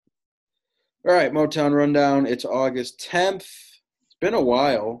All right, Motown Rundown. It's August 10th. It's been a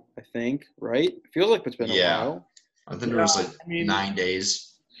while, I think, right? It feels like it's been a Yeah, while. I think it Yeah, was like I mean, 9 days.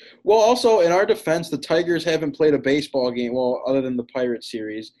 Well, also, in our defense, the Tigers haven't played a baseball game, well, other than the Pirates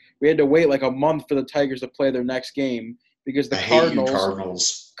series. We had to wait like a month for the Tigers to play their next game because the I hate you, Cardinals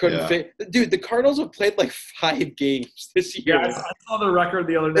Cardinals. couldn't Yeah. fit. Dude, the Cardinals have played like 5 games this yeah, I, year, I saw the record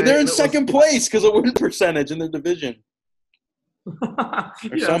the other and day, they're in and it was second place because of win percentage in their division or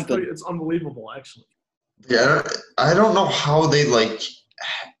yeah, something. it's unbelievable actually. Yeah, I don't know how they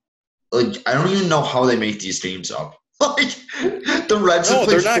I don't even know how they make these games up. Like the Reds have No,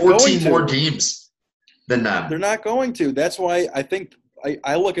 played they're not going 14 more to. games than They're them. not going to. That's why I think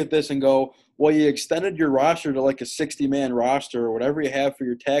I look at this and go, well, you extended your roster to like a 60-man roster or whatever you have for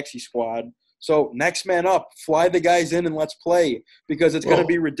your taxi squad. So next man up, fly the guys in and let's play because it's going to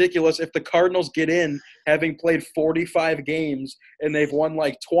be Well, ridiculous if the Cardinals get in having played 45 games and they've won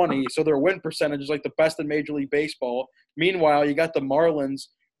like 20. So their win percentage is like the best in Major League Baseball. Meanwhile, you got the Marlins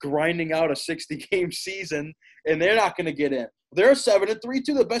grinding out a 60-game season and they're not going to get in. They're 7-3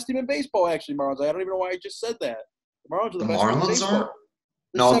 too, the best team in baseball. Actually, Marlins. I don't even know why I just said that. The Marlins are the the best team in Marlins aren't. baseball.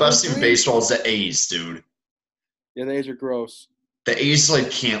 They're No, the seven and best team in three. baseball is the A's, dude. Yeah, the A's are gross. The A's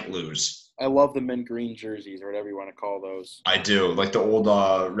can't lose. I love the mint green jerseys or whatever you want to call those. I do. Like the old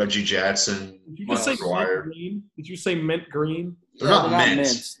Reggie Jackson, Did you just Mark say Yes. mint McGwire. green? Did you say mint green? They're Yeah, they're not not mint.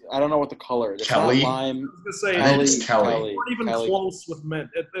 mint. I don't know what the color is. It's not Kelly. I lime. was gonna I say think we it's Kelly. Kelly. Kelly. weren't even Kelly. close with mint.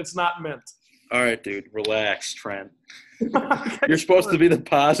 It's not mint. All right, dude. Relax, Trent. Okay, You're supposed to be the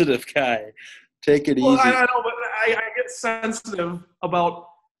positive guy. Take it well, I easy. know, but I get sensitive about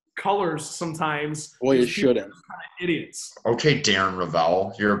colors sometimes Well, you because people shouldn't. are just kind of idiots. Okay, Darren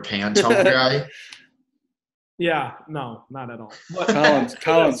Ravel, you're a Pantone guy. Yeah, no, not at all. But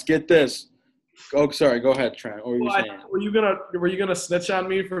Collins, get this. Oh, sorry. Go ahead, Trent. What were you well, saying? were you gonna snitch on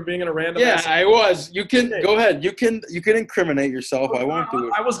me for being in a random Yeah, ass? I was. You can Okay. go ahead. You can incriminate yourself. I won't do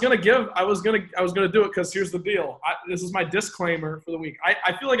it. I was gonna do it because here's the deal. This is my disclaimer for the week.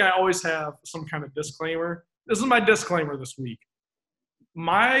 I feel like I always have some kind of disclaimer. This is my disclaimer this week.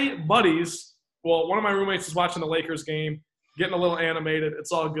 My buddies, well, one of my roommates is watching the Lakers game, getting a little animated.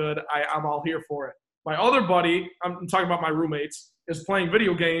 It's all good. I'm all here for it. My other buddy, I'm talking about my roommates, is playing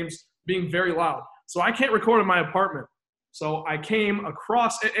video games, being very loud. So I can't record in my apartment. So I came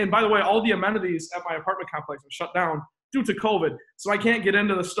across, and by the way, all the amenities at my apartment complex are shut down due to COVID. So I can't get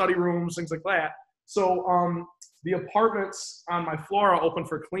into the study rooms, things like that. So the apartments on my floor are open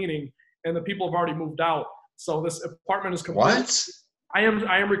for cleaning, and the people have already moved out. So this apartment is completely. What? I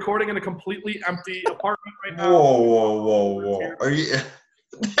am recording in a completely empty apartment right now. Whoa, whoa, whoa, whoa. Are you?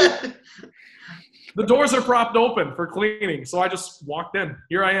 The doors are propped open for cleaning, so I just walked in.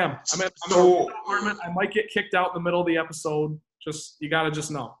 Here I am. I'm in So- an apartment. I might get kicked out in the middle of the episode. You gotta just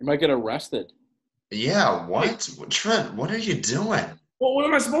know. You might get arrested. Yeah, what? Trent, what are you doing? Well, what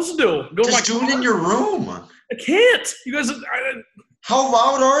am I supposed to do? Go Just to do my it car? in your room. I can't. You guys. How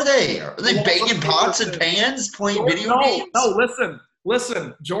loud are they? Are they Well, banging listen, pots and listen. pans, playing video No, games? no.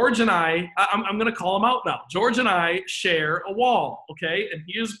 Listen. George and I'm gonna call him out now. George and I share a wall, okay? And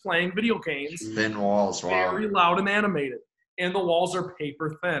he is playing video games, Thin walls, wow. very loud and animated, and the walls are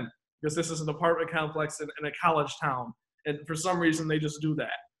paper thin because this is an apartment complex in a college town, and for some reason they just do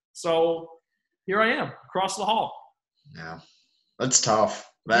that. So here I am across the hall. Yeah, that's tough.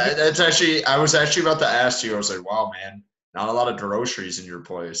 I was actually about to ask you. I was like, wow, man, not a lot of groceries in your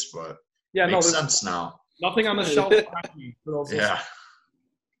place, but Yeah, no, makes there's sense now. nothing on the shelf behind me for those listeners. Yeah.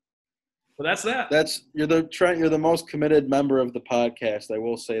 But that's that. Trent. You're the most committed member of the podcast. I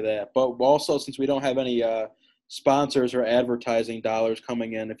will say that. But also, since we don't have any sponsors or advertising dollars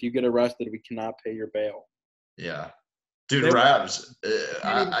coming in, if you get arrested, we cannot pay your bail. Yeah. Dude, They- Rabs,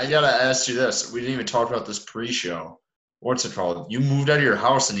 I got to ask you this. We didn't even talk about this pre-show. What's it called? You moved out of your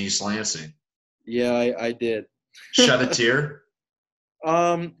house in East Lansing. Yeah, I did. Shed a tear?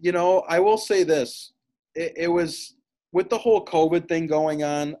 I will say this. It was with the whole COVID thing going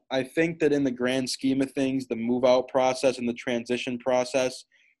on, I think that in the grand scheme of things, the move out process and the transition process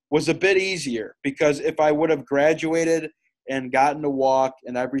was a bit easier because if I would have graduated and gotten to walk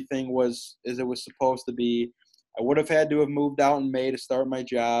and everything was as it was supposed to be, I would have had to have moved out in May to start my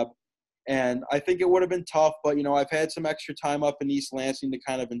job. And I think it would have been tough, but I've had some extra time up in East Lansing to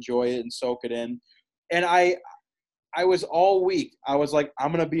kind of enjoy it and soak it in. And I was all week. I was like,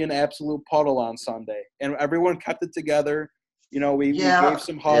 I'm gonna be an absolute puddle on Sunday, and everyone kept it together. We Yeah, gave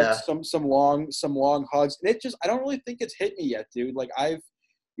some hugs, yeah. some long hugs, and it just I don't really think it's hit me yet, dude. Like I've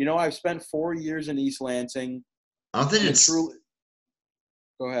spent 4 years in East Lansing, I don't think and it it's truly.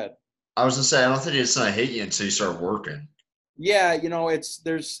 Go ahead. I was gonna say I don't think it's gonna hit you until you start working. Yeah,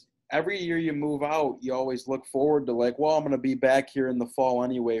 it's every year you move out, you always look forward to like, well, I'm going to be back here in the fall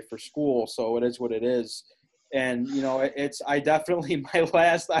anyway for school. So it is what it is. And, I definitely, I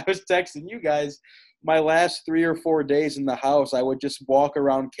was texting you guys, my last 3 or 4 days in the house, I would just walk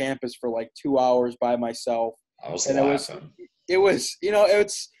around campus for like 2 hours by myself. I was And laughing. it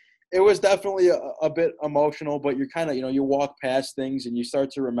was definitely a bit emotional, but you're kind of, you walk past things and you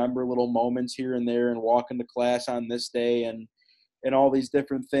start to remember little moments here and there and walk into class on this day and all these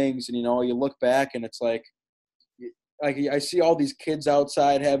different things. And, you look back and it's like I see all these kids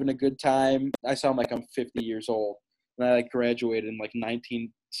outside having a good time. I sound like I'm 50 years old and I graduated in like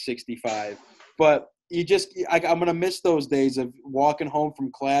 1965, but I'm going to miss those days of walking home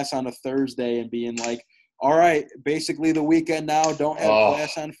from class on a Thursday and being like, all right, basically the weekend now, don't have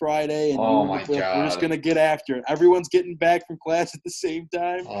class on Friday. And we're just going to get after it. Everyone's getting back from class at the same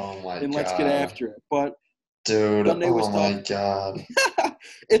time. Oh my God. And let's get after it. But dude, Sunday was my tough. God.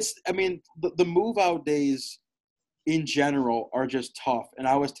 The move out days in general are just tough. And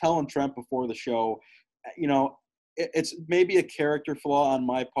I was telling Trent before the show, it's maybe a character flaw on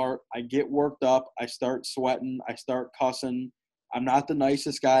my part. I get worked up. I start sweating. I start cussing. I'm not the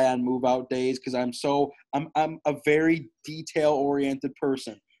nicest guy on move out days because I'm a very detail oriented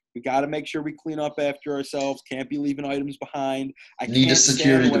person. We got to make sure we clean up after ourselves. Can't be leaving items behind. I need a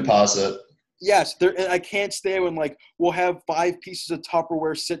security deposit. Yes, I can't stand when like we'll have 5 pieces of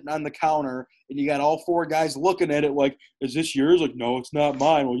Tupperware sitting on the counter and you got all 4 guys looking at it like, is this yours? Like, no, it's not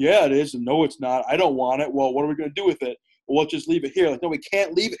mine. Well, yeah, it is. And no, it's not. I don't want it. Well, what are we going to do with it? Well, let's just leave it here. Like, no, we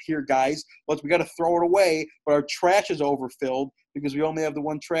can't leave it here, guys. We got to throw it away. But our trash is overfilled because we only have the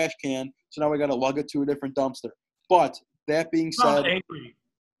one trash can. So now we got to lug it to a different dumpster. But that being said, I'm angry.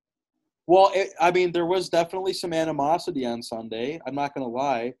 Well, there was definitely some animosity on Sunday. I'm not going to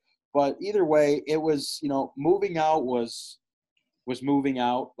lie. But either way, it was, moving out was moving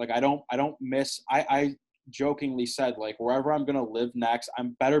out. Like, I don't miss – I jokingly said, like, wherever I'm going to live next,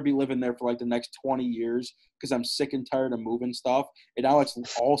 I'm better be living there for, like, the next 20 years because I'm sick and tired of moving stuff. And now it's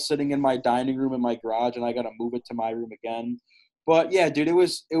all sitting in my dining room in my garage, and I got to move it to my room again. But, yeah, dude, it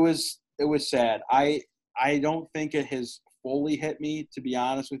was sad. I don't think it has fully hit me, to be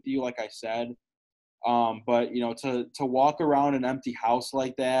honest with you, like I said. But, to walk around an empty house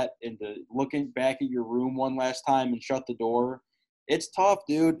like that and to looking back at your room one last time and shut the door, it's tough,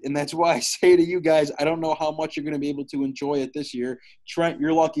 dude. And that's why I say to you guys, I don't know how much you're going to be able to enjoy it this year. Trent,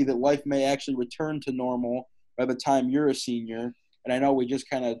 you're lucky that life may actually return to normal by the time you're a senior. And I know we just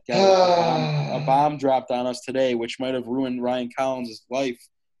kind of got a bomb dropped on us today, which might have ruined Ryan Collins' life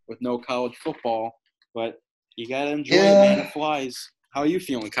with no college football. But you got to enjoy it, man. It flies. How are you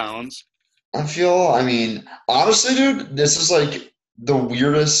feeling, Collins? Honestly, dude, this is like the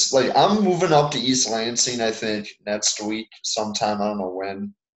weirdest. Like, I'm moving up to East Lansing, I think, next week sometime. I don't know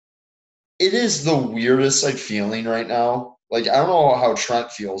when. It is the weirdest, like, feeling right now. Like, I don't know how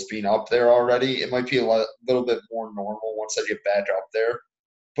Trent feels being up there already. It might be a little bit more normal once I get back up there.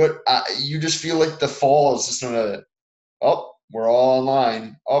 But you just feel like the fall is just going to, we're all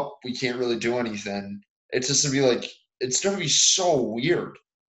online. We can't really do anything. It's just going to be like, it's going to be so weird.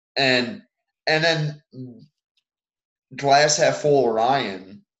 And then glass half full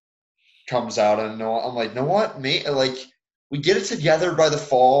Orion comes out, and I'm like, know what? Like, we get it together by the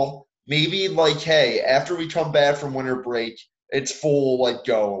fall. Maybe, like, hey, after we come back from winter break, it's full, like,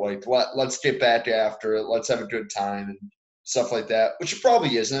 go. Like, let's get back after it. Let's have a good time and stuff like that, which it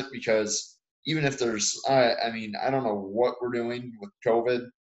probably isn't because even if there's – I don't know what we're doing with COVID.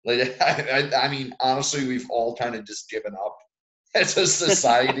 Like, honestly, we've all kind of just given up. As a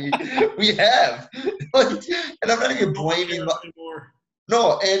society, we have. Like, and I'm not even blaming –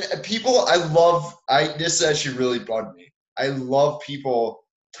 no, and people this actually really bugged me. I love people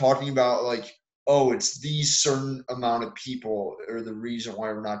talking about, like, oh, it's these certain amount of people are the reason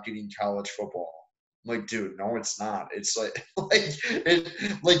why we're not getting college football. I'm like, dude, no, it's not. It's like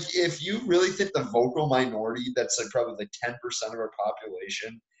if you really think the vocal minority that's like probably like 10% of our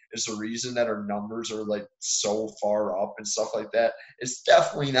population is the reason that our numbers are like so far up and stuff like that, it's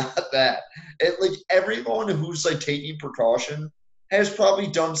definitely not that. Like, everyone who's like taking precaution has probably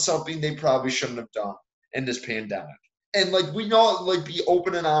done something they probably shouldn't have done in this pandemic. And like, we know, like, be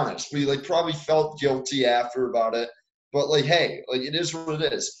open and honest. We like probably felt guilty after about it, but like, hey, like, it is what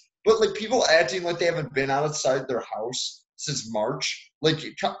it is. But like, people acting like they haven't been outside their house since March, like,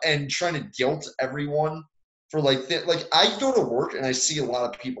 and trying to guilt everyone for like I go to work and I see a lot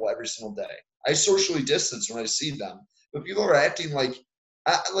of people every single day. I socially distance when I see them, but people are acting like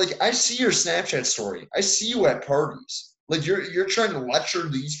I see your Snapchat story. I see you at parties. Like, you're trying to lecture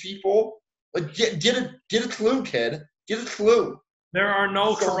these people. Like, get a clue, kid. Get a clue. There are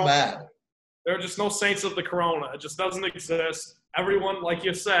no So corona. mad. There are just no saints of the corona. It just doesn't exist. Everyone, like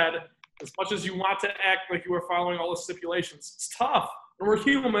you said, as much as you want to act like you are following all the stipulations, it's tough. And we're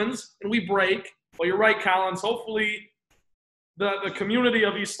humans, and we break. Well, you're right, Collins. Hopefully the community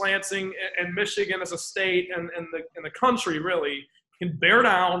of East Lansing and Michigan as a state and the country really can bear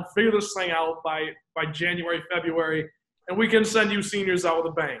down, figure this thing out by January, February, and we can send you seniors out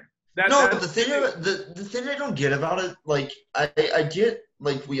with a bang. But the thing I don't get about it, like I get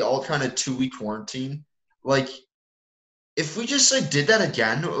like we all kind of 2-week quarantine. Like if we just like did that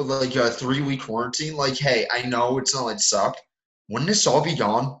again, like a 3-week quarantine, like hey, I know it's not like suck. Wouldn't this all be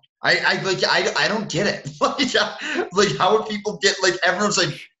gone? I don't get it. Like how would people get like everyone's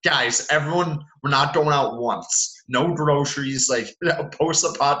like, guys, everyone, we're not going out once. No groceries, like post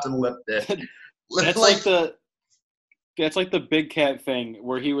a pot and lift it. That's like the Big Cat thing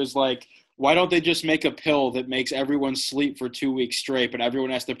where he was like, why don't they just make a pill that makes everyone sleep for 2 weeks straight, but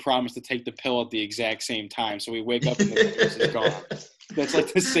everyone has to promise to take the pill at the exact same time. So we wake up and the virus is gone. That's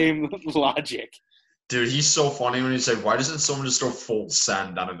like the same logic. Dude, he's so funny when he said, why doesn't someone just go full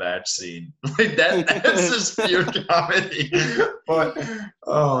send on a vaccine? Like that's just pure comedy. But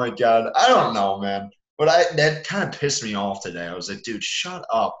oh my God. I don't know, man. But that kind of pissed me off today. I was like, dude, shut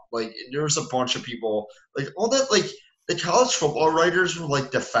up. Like there was a bunch of people like all that like the college football writers were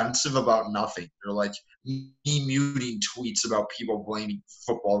like defensive about nothing. They're like me muting tweets about people blaming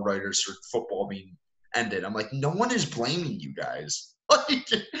football writers for football being ended. I'm like, no one is blaming you guys. Like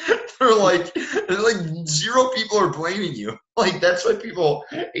they're like zero people are blaming you. Like that's why people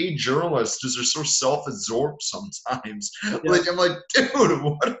hate journalists because they're so self-absorbed sometimes. Yeah. Like I'm like, dude,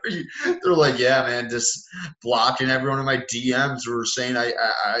 what are you? They're like, yeah, man, just blocking everyone in my DMs who are saying I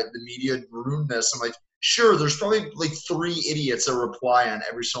the media ruined this. I'm like, sure, there's probably like 3 idiots that reply on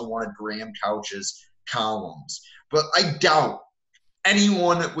every single one of Graham Couch's columns, but I doubt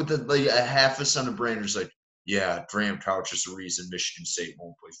anyone with a half a cent of brain is like, yeah, Graham Couch is the reason Michigan State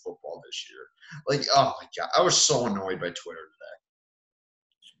won't play football this year. Like, oh my God, I was so annoyed by Twitter today.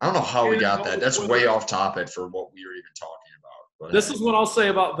 I don't know how we got that. That's way off topic for what we were even talking about. But this is what I'll say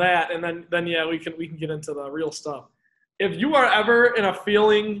about that, and then yeah, we can get into the real stuff. If you are ever in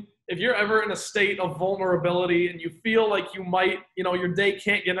if you're ever in a state of vulnerability and you feel like you might, your day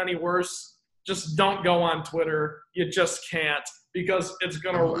can't get any worse, just don't go on Twitter. You just can't. Because it's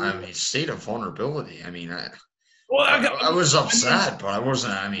going to – I mean, state of vulnerability. I mean, I was upset, but I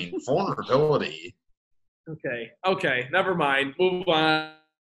wasn't – vulnerability. Okay. Never mind. Move on.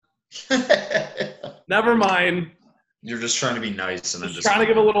 Never mind. You're just trying to be nice. And just trying to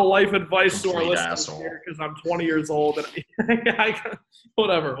give a little life advice to our listeners here because I'm 20 years old. And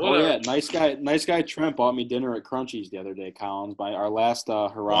whatever. Oh, yeah. Nice guy Trent bought me dinner at Crunchies the other day, Collins, by our last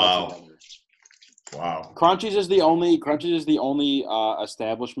hurrah together. Wow. Crunchies is the only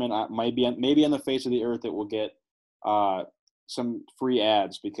establishment maybe on the face of the earth that will get some free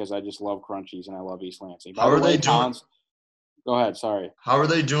ads because I just love Crunchies and I love East Lansing. How are they doing? Go ahead. Sorry. How are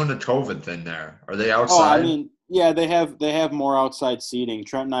they doing the COVID thing there? Are they outside? Oh, I mean, yeah, they have more outside seating.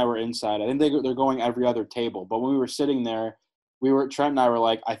 Trent and I were inside. I think they're going every other table. But when we were sitting there, Trent and I were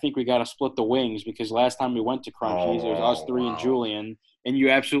like, I think we got to split the wings because last time we went to Crunchies, it was us three and Julian. And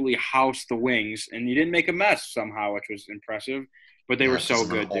you absolutely housed the wings, and you didn't make a mess somehow, which was impressive. But they were so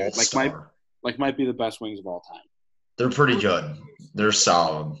good, dude. Might be the best wings of all time. They're pretty good. They're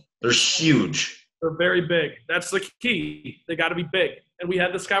solid. They're huge. They're very big. That's the key. They got to be big. And we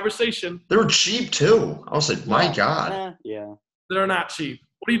had this conversation. They were cheap too. I was like, my God. Yeah. They're not cheap.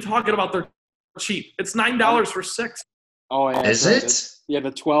 What are you talking about? They're cheap. It's $9 for 6. Oh, yeah. Is it? Yeah,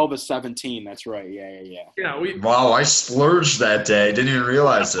 the 12 is 17. That's right. Yeah. Wow, I splurged that day. Didn't even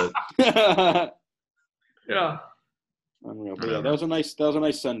realize it. Yeah. Unreal. But yeah, that was a nice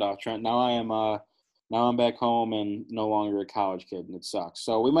send off, Trent. Now I'm back home and no longer a college kid, and it sucks.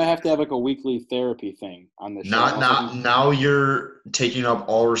 So we might have to have like a weekly therapy thing on this show. Now you're taking up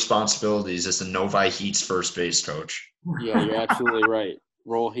all responsibilities as the Novi Heat's first base coach. Yeah, you're absolutely right.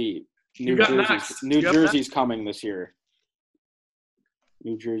 Roll Heat. New Jersey's coming this year.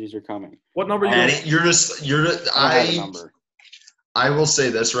 New Jerseys are coming. What number are you? I will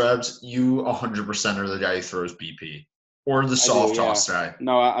say this, Rebs. You 100% are the guy who throws BP or the soft toss guy.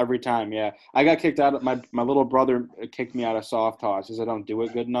 No, every time, yeah. I got kicked out. My little brother kicked me out of soft toss because I don't do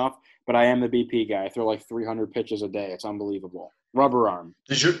it good enough. But I am the BP guy. I throw like 300 pitches a day. It's unbelievable. Rubber arm.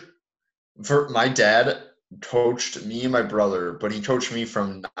 My dad coached me and my brother, but he coached me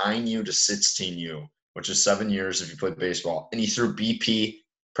from 9U to 16U. Which is 7 years if you played baseball. And he threw BP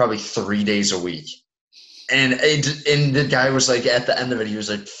probably 3 days a week. And the guy was like, at the end of it, he was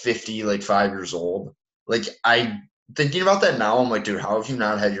like 50, like 5 years old. Like, I thinking about that now, I'm like, dude, how have you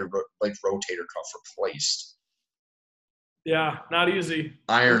not had your like rotator cuff replaced? Yeah, not easy.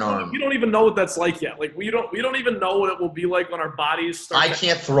 Iron We arm. don't even know what that's like yet. Like we don't even know what it will be like when our bodies start I to.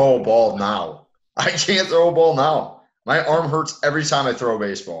 can't throw a ball now. I can't throw a ball now. My arm hurts every time I throw a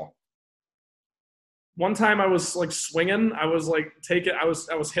baseball. One time I was like swinging. I was like I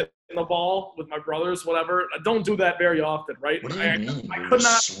was hitting the ball with my brothers, whatever. I don't do that very often, right? What do you I, mean? I You're could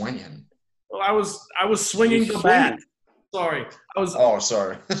not. just swinging. I was swinging You're the bat. swinging. Sorry, I was. Oh,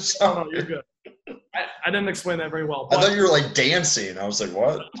 sorry. Oh no, you're Sorry. good. I didn't explain that very well, I but thought you were like dancing. I was like,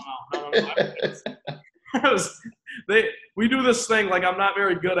 what? no. I was, we do this thing like I'm not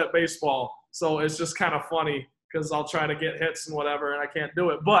very good at baseball, so it's just kind of funny because I'll try to get hits and whatever, and I can't do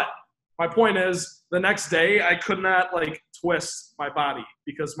it. But my point is, the next day I could not like twist my body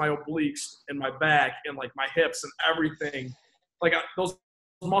because my obliques and my back and like my hips and everything, like those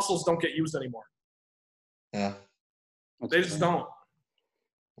muscles don't get used anymore. Yeah. They just don't.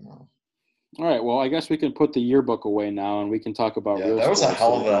 No. All right, well, I guess we can put the yearbook away now, and we can talk about Yeah, real that was a sports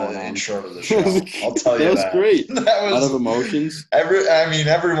hell of that are going an on. intro to the show. I'll tell you That was great. That was A lot of emotions.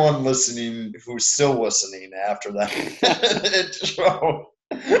 everyone listening who's still listening after that intro,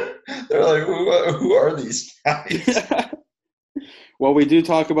 they're like, who are these guys? Well, we do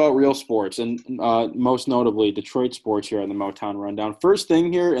talk about real sports, and most notably Detroit sports here on the Motown Rundown. First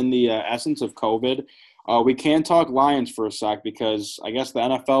thing here, in the essence of COVID, we can talk Lions for a sec because I guess the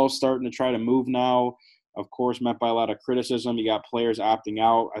NFL is starting to try to move now. Of course, met by a lot of criticism. You got players opting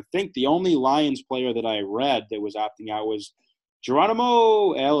out. I think the only Lions player that I read that was opting out was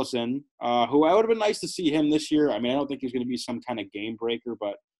Geronimo Allison, who I would have been nice to see him this year. I mean, I don't think he's going to be some kind of game breaker,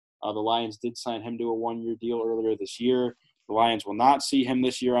 but the Lions did sign him to a one-year deal earlier this year. The Lions will not see him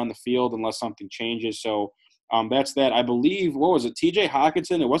this year on the field unless something changes. So that's that. I believe, what was it, TJ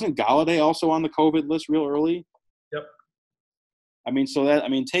Hawkinson? It wasn't Galladay also on the COVID list real early? Yep. I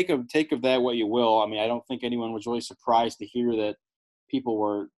mean, take of that what you will. I mean, I don't think anyone was really surprised to hear that people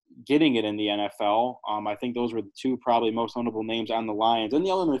were getting it in the NFL. I think those were the two probably most notable names on the Lions. And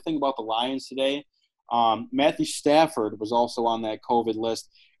the other thing about the Lions today, Matthew Stafford was also on that COVID list.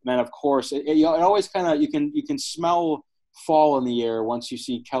 And then, of course, it always kind of you can smell fall in the air once you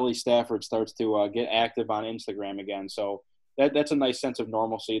see Kelly Stafford starts to get active on Instagram again. So that's a nice sense of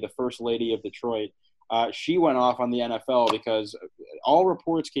normalcy. The first lady of Detroit, she went off on the NFL because all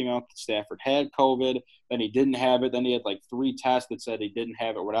reports came out that Stafford had COVID, then he didn't have it, then he had like 3 tests that said he didn't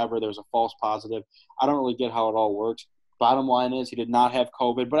have it, whatever. There was a false positive. I don't really get how it all works. Bottom line is he did not have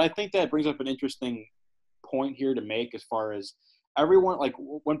COVID, but I think that brings up an interesting point here to make as far as everyone, like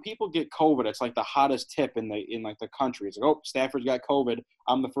when people get COVID, it's like the hottest tip in like the country. It's like, oh, Stafford's got COVID.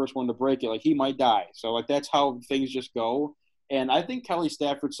 I'm the first one to break it. Like he might die. So like that's how things just go. And I think Kelly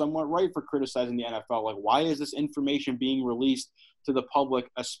Stafford's somewhat right for criticizing the NFL. Like, why is this information being released to the public,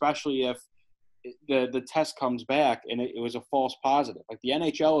 especially if the test comes back and it was a false positive? Like the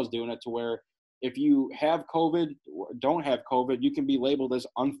NHL is doing it to where if you have COVID or don't have COVID, you can be labeled as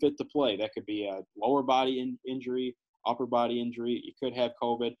unfit to play. That could be a lower body injury, upper body injury. You could have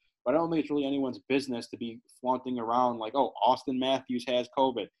COVID. But I don't think it's really anyone's business to be flaunting around like, oh, Austin Matthews has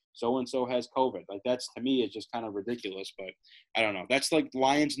COVID. So-and-so has COVID. Like that's, to me, is just kind of ridiculous. But I don't know. That's like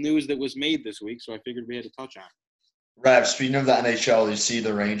Lions news that was made this week, so I figured we had to touch on it. Rav, speaking of the NHL, you see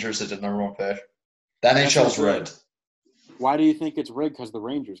the Rangers at the number 1 pick? The That's NHL's not rigged. Why do you think it's rigged? Because the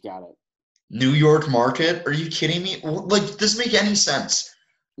Rangers got it. New York market? Are you kidding me? Like, doesn't make any sense.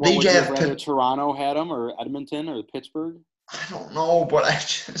 Well, would you have rather Toronto had them or Edmonton or Pittsburgh? I don't know, but I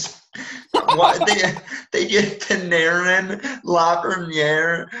just what they get Panarin,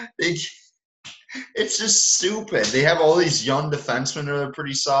 Lafreniere. It's just stupid. They have all these young defensemen that are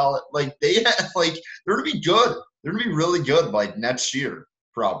pretty solid. Like they're gonna be good. They're gonna be really good like next year,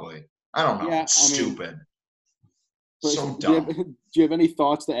 probably. I don't know. Yeah, it's stupid. So dumb. dumb. Do you have any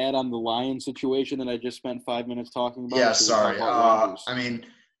thoughts to add on the Lions situation that I just spent 5 minutes talking about? Yeah, sorry. I mean,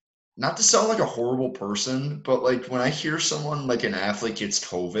 not to sound like a horrible person, but like when I hear someone like an athlete gets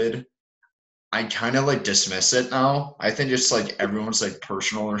COVID, I kind of like dismiss it now. I think it's like everyone's like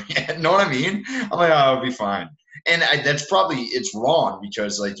personal. You know what I mean? I'm like, oh, it'll be fine. And that's probably, it's wrong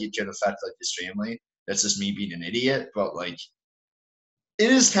because like it can affect like his family. That's just me being an idiot. But like, it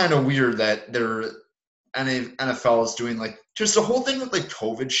is kind of weird that NFL is doing like just the whole thing with like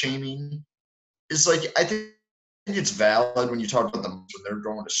COVID shaming is like, I think it's valid when you talk about them when they're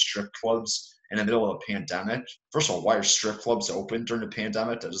going to strip clubs in the middle of a pandemic. First of all, why are strip clubs open during the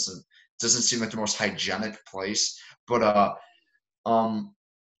pandemic? That doesn't seem like the most hygienic place. But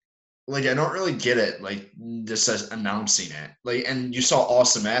like I don't really get it. Like just as announcing it. Like, and you saw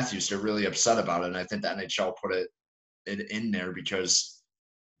Austin Matthews, they're really upset about it, and I think the NHL put it it in there because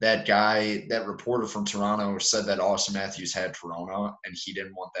that reporter from Toronto said that Austin Matthews had corona and he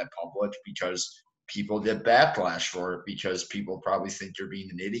didn't want that public because people get backlash for it because people probably think you're being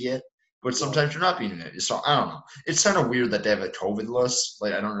an idiot, but sometimes you're not being an idiot. So I don't know. It's kind of weird that they have a COVID list.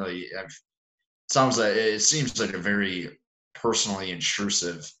 Like I don't really have. It seems like a very personally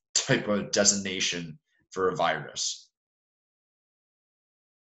intrusive type of designation for a virus.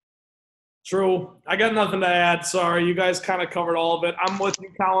 True. I got nothing to add. Sorry, you guys kind of covered all of it. I'm with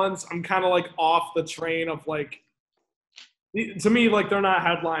you, Collins. I'm kind of like off the train of like, to me, like they're not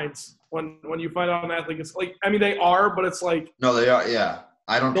headlines when you find out an athlete is like. I mean, they are, but it's like no, they are. Yeah,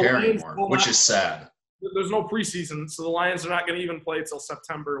 I don't care anymore, which is sad. There's no preseason, so the Lions are not going to even play till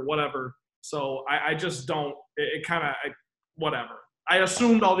September or whatever. So I just don't. It kind of whatever. I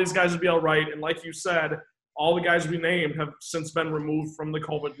assumed all these guys would be all right, and like you said, all the guys we named have since been removed from the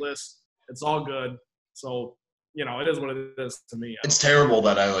COVID list. It's all good. So, it is what it is to me. It's terrible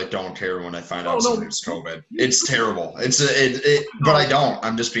that I don't care when I find out something's COVID. It's terrible. But I don't.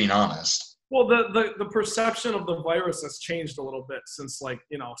 I'm just being honest. Well, the perception of the virus has changed a little bit since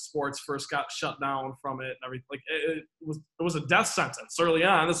sports first got shut down from it and everything. Like it was a death sentence early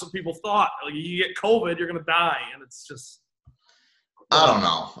on. That's what people thought. Like you get COVID, you're gonna die, and it's just. I don't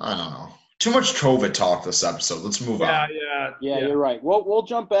know. Too much COVID talk this episode. Let's move on. Yeah, you're right. We'll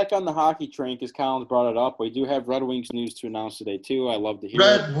jump back on the hockey train because Collins brought it up. We do have Red Wings news to announce today, too. I love to hear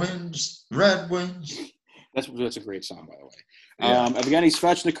Red Wings. That's a great song, by the way. Yeah. Evgeny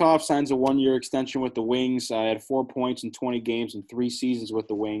Svechnikov signs a 1-year extension with the Wings. I had 4 points in 20 games and 3 seasons with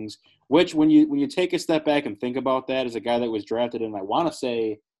the Wings, which when you take a step back and think about that as a guy that was drafted in, I want to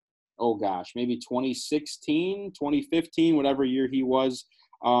say, maybe 2016, 2015, whatever year he was.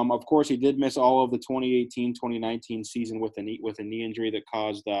 Of course, he did miss all of the 2018-2019 season with a knee injury that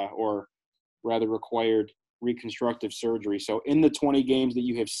caused, or rather required, reconstructive surgery. So in the 20 games that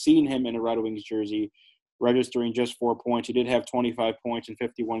you have seen him in a Red Wings jersey, registering just 4 points, he did have 25 points in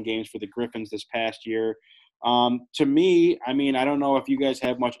 51 games for the Griffins this past year. To me, I mean, I don't know if you guys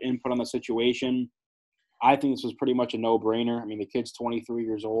have much input on the situation. I think this was pretty much a no-brainer. I mean, the kid's 23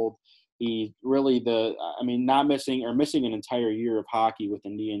 years old. He really not missing an entire year of hockey with a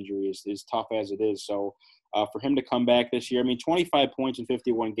knee injury is tough as it is. So for him to come back this year, 25 points in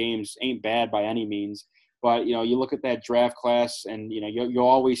 51 games ain't bad by any means. But, you look at that draft class and, you'll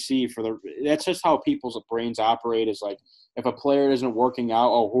always see that's just how people's brains operate is like if a player isn't working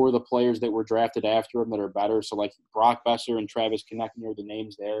out, who are the players that were drafted after him that are better? So like Brock Besser and Travis Konecny are the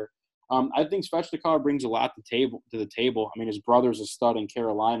names there. I think Svechnikov brings a lot to the table. I mean, his brother's a stud in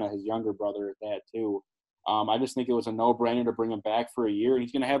Carolina, his younger brother at that too. I just think it was a no-brainer to bring him back for a year, and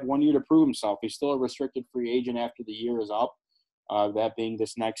he's going to have 1 year to prove himself. He's still a restricted free agent after the year is up, that being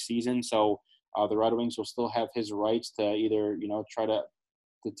this next season. So the Red Wings will still have his rights to either, try to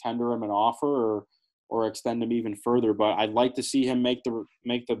tender him an offer or extend him even further. But I'd like to see him make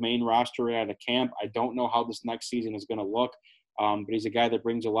the main roster out of camp. I don't know how this next season is going to look. But he's a guy that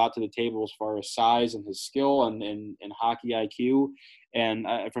brings a lot to the table as far as size and his skill and hockey IQ. And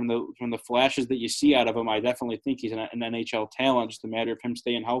from the flashes that you see out of him, I definitely think he's an NHL talent. Just a matter of him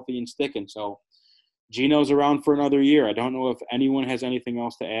staying healthy and sticking. So Gino's around for another year. I don't know if anyone has anything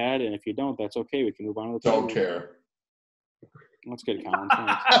else to add. And if you don't, that's okay. We can move on to the Don't care. That's good, Colin.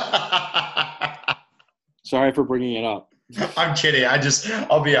 Sorry for bringing it up. I'm kidding.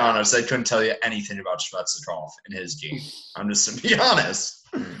 I'll be honest. I couldn't tell you anything about Svechnikov in his game. I'm just to be honest.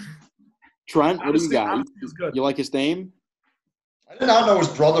 Trent, what do you got? Good. You like his name? I did not know his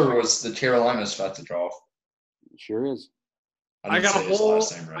brother was the Carolina Svechnikov. Sure is. I got a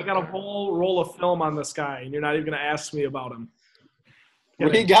whole roll of film on this guy, and you're not even going to ask me about him.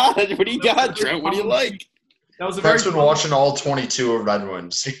 What do you got? What do you got, Trent? What do you like? That was a Trent's been watching all 22 of Red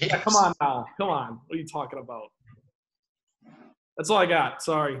Wings. Yeah, come on now. Come on. What are you talking about? That's all I got.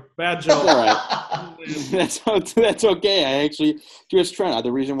 Sorry. Bad joke. All right. That's okay. I actually just Trent.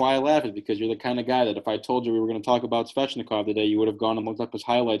 The reason why I laugh is because you're the kind of guy that if I told you we were going to talk about Svechnikov today, you would have gone and looked up his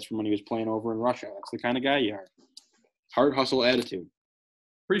highlights from when he was playing over in Russia. That's the kind of guy you are. Heart, hustle, attitude.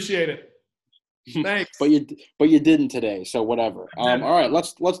 Appreciate it. Thanks. but you didn't today, so whatever. All right,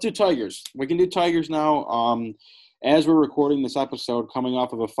 let's do Tigers. We can do Tigers now. As we're recording this episode, coming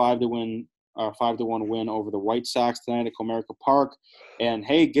off of a 5-1 win over the White Sox tonight at Comerica Park. And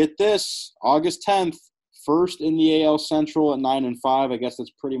hey, get this, August 10th, first in the AL Central at 9-5. I guess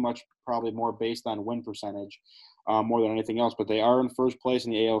that's pretty much probably more based on win percentage more than anything else. But they are in first place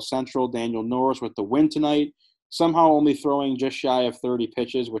in the AL Central. Daniel Norris with the win tonight, somehow only throwing just shy of 30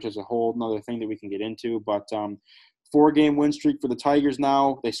 pitches, which is a whole another thing that we can get into. But 4-game win streak for the Tigers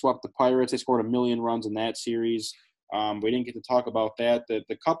now. They swept the Pirates. They scored 1 million runs in that series. We didn't get to talk about that.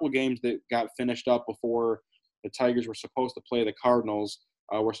 The couple games that got finished up before the Tigers were supposed to play the Cardinals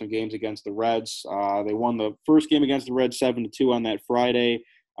were some games against the Reds. They won the first game against the Reds 7-2 on that Friday.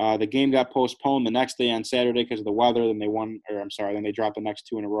 The game got postponed the next day on Saturday because of the weather. Then they dropped the next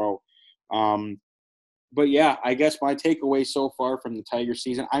two in a row. But yeah, I guess my takeaway so far from the Tigers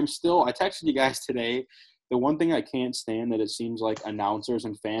season, I texted you guys today. The one thing I can't stand that it seems like announcers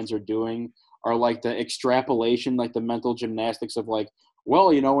and fans are doing are like the extrapolation, like the mental gymnastics of like, well,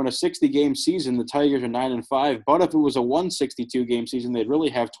 in a 60-game season, the Tigers are 9-5. But if it was a 162-game season, they'd really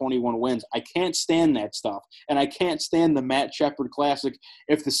have 21 wins. I can't stand that stuff. And I can't stand the Matt Shepard Classic.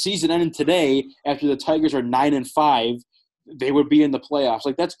 If the season ended today after the Tigers are 9-5, they would be in the playoffs.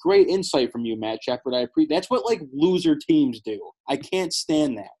 Like, that's great insight from you, Matt Shepard. I appreciate. That's what, like, loser teams do. I can't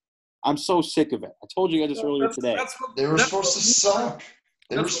stand that. I'm so sick of it. I told you guys this earlier today. They were supposed to suck.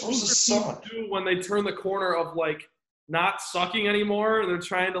 They were supposed to suck. Do when they turn the corner of, like, not sucking anymore. They're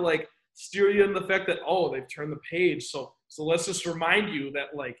trying to, like, steer you in the fact that, they've turned the page. So let's just remind you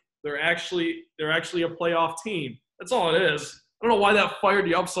that, like, they're actually a playoff team. That's all it is. I don't know why that fired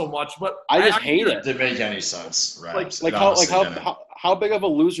you up so much, but I just hate it. It didn't make any sense. How big of a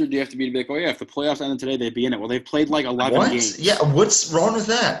loser do you have to be like, if the playoffs ended today, they'd be in it? Well, they've played like 11 games. Yeah, what's wrong with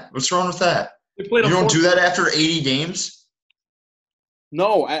that? They played you don't do that after 80 games?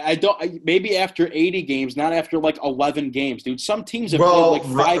 No, I don't. Maybe after 80 games, not after like 11 games, dude. Some teams have played like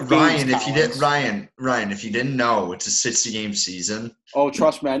 5 games. Ryan, if you didn't know, it's a 60-game season. Oh,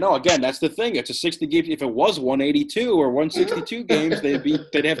 trust me, I know. Again, that's the thing. It's a 60 game. If it was 182 or 162 games,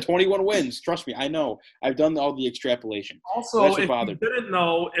 they'd have 21 wins. Trust me, I know. I've done all the extrapolation. Also, if you didn't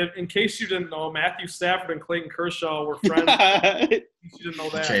know, in case you didn't know, Matthew Stafford and Clayton Kershaw were friends. You didn't know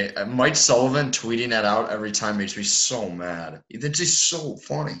that. Okay, Mike Sullivan tweeting that out every time makes me so mad. It's just so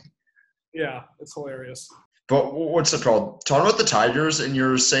funny. Yeah, it's hilarious. But what's it called? Talking about the Tigers, and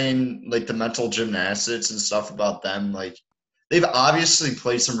you're saying like the mental gymnastics and stuff about them, like they've obviously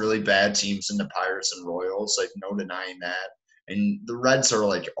played some really bad teams in the Pirates and Royals, like no denying that. And the Reds are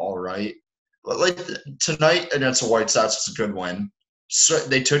like all right, but like tonight against the White Sox was a good win. So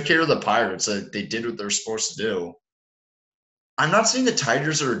they took care of the Pirates. They did what they're supposed to do. I'm not saying the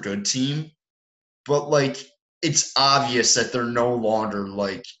Tigers are a good team, but like it's obvious that they're no longer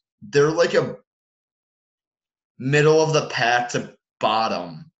like they're like a middle of the pack to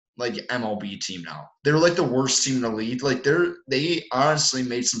bottom like MLB team now. They're like the worst team in the league. Like they honestly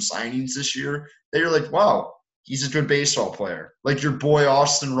made some signings this year. They're like, wow, he's a good baseball player. Like your boy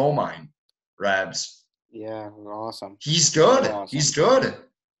Austin Romine, Rabs. Yeah, awesome. He's good. Awesome. He's good.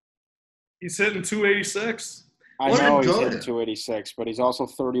 He's hitting 286. I know he's hitting 286, but he's also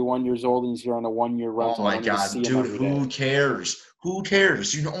 31 years old and he's here on a 1-year rental. Oh my God, dude! Who cares? Who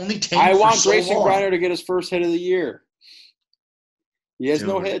cares? You only take. I want Grayson Griner to get his first hit of the year. He has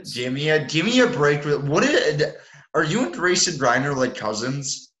no hits. Give me a break. Are you and Grayson Griner like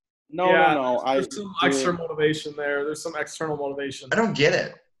cousins? No. There's some extra motivation there. There's some external motivation. I don't get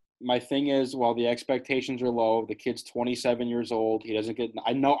it. My thing is, while the expectations are low, the kid's 27 years old. He doesn't get –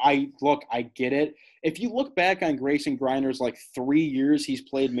 I get it. If you look back on Grayson Griner's, 3 years he's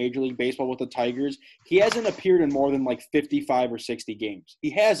played Major League Baseball with the Tigers, he hasn't appeared in more than, 55 or 60 games. He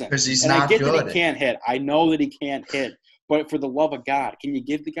hasn't. Because he's not good. I get that he can't hit. I know that he can't hit. But for the love of God, can you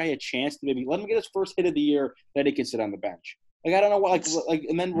give the guy a chance to maybe let him get his first hit of the year, then he can sit on the bench? I don't know what –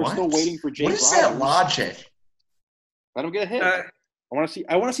 and then we're still waiting for Jake Rogers. What is that logic? Let him get a hit.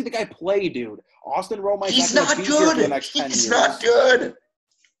 I want to see the guy play, dude. Austin Romine. He's not good. For the next 10 years. Not good.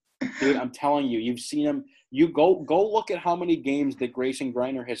 Dude, I'm telling you, you've seen him. You go look at how many games that Grayson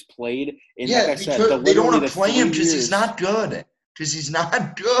Griner has played. And like I said, they don't want to play him because he's not good. Because he's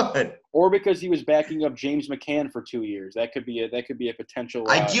not good. Or because he was backing up James McCann for 2 years. That could be a potential.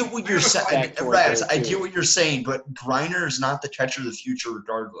 I get what you're saying, Raz. I get what you're saying, but Griner is not the catcher of the future,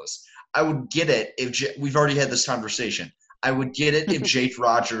 regardless. I would get it if we've already had this conversation. I would get it if Jake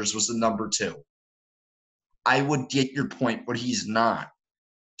Rogers was the number 2. I would get your point, but he's not.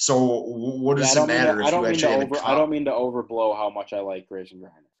 So what does it matter if you actually have a cup? I don't mean to overblow how much I like Grayson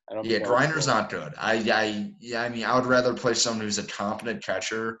Griner. Griner's not good. I mean, I would rather play someone who's a competent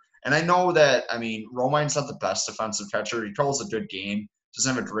catcher. And I know that, Romine's not the best defensive catcher. He calls a good game.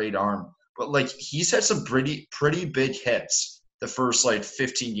 Doesn't have a great arm. But, he's had some pretty big hits the first,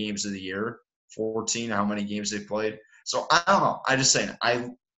 15 games of the year. 14, how many games they've played. So, I don't know. I just saying,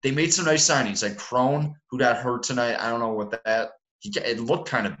 they made some nice signings. Like Crone, who got hurt tonight. I don't know what that – it looked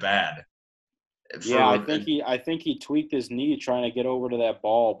kind of bad. I think he tweaked his knee trying to get over to that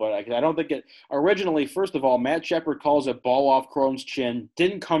ball, but I don't think it – originally, first of all, Matt Shepard calls it ball off Crone's chin,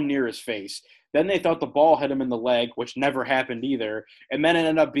 didn't come near his face. Then they thought the ball hit him in the leg, which never happened either. And then it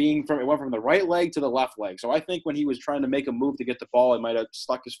ended up it went from the right leg to the left leg. So I think when he was trying to make a move to get the ball, he might have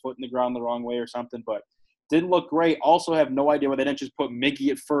stuck his foot in the ground the wrong way or something. But didn't look great. Also have no idea why they didn't just put Miggy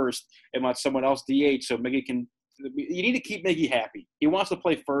at first and let someone else DH so Miggy can – you need to keep Miggy happy. He wants to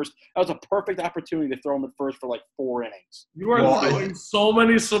play first. That was a perfect opportunity to throw him at first for like 4 innings. You are throwing so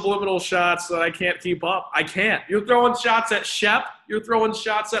many subliminal shots that I can't keep up. I can't. You're throwing shots at Shep. You're throwing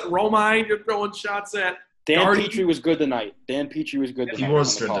shots at Romine. You're throwing shots at Dan Petrie was good tonight. He was good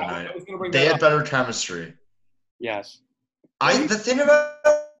tonight. They had better chemistry. Yes. The thing about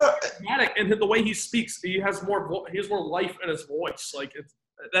and the way he speaks, he has more life in his voice. Like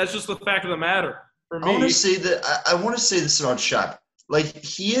that's just the fact of the matter. I want to say that I want to say this about Shep. Like,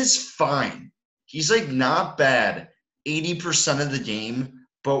 he is fine. He's like not bad 80% of the game,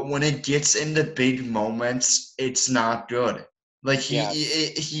 but when it gets into big moments, it's not good. Like he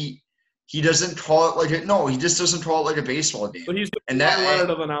doesn't call it he just doesn't call it like a baseball game. But he's the Leonard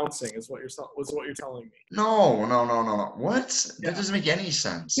of announcing is what you're telling me. No. What? That doesn't make any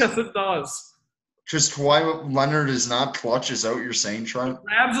sense. Yes, it does. Just why Leonard is not clutch, is that what you're saying, Trent?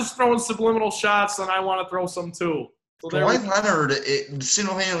 Rabs is throwing subliminal shots, and I want to throw some too. So Dwight Leonard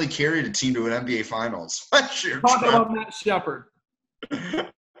single-handedly carried a team to an NBA Finals. Talk about Matt Shepard.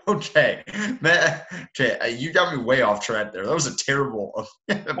 Okay. You got me way off track there. That was a terrible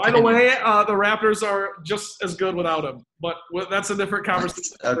opinion. By the way, the Raptors are just as good without him, but that's a different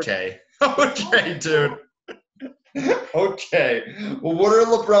conversation. Okay, dude. Okay. Well, what are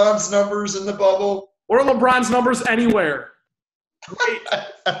LeBron's numbers in the bubble? What are LeBron's numbers anywhere?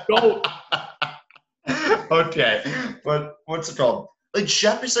 Go. Okay. But what's it called? Like,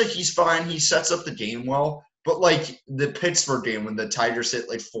 Shep is he's fine. He sets up the game well. But, the Pittsburgh game when the Tigers hit,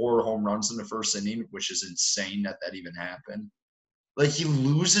 4 home runs in the first inning, which is insane that even happened. He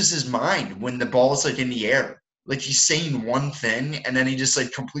loses his mind when the ball is, in the air. He's saying one thing, and then he just,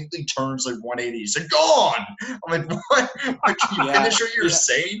 completely turns, 180. He's like, gone! I'm like, what? Can you finish what you're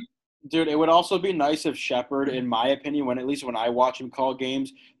saying? Dude, it would also be nice if Shepard, in my opinion, at least when I watch him call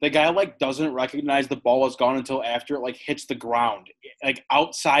games, the guy, doesn't recognize the ball is gone until after it, hits the ground,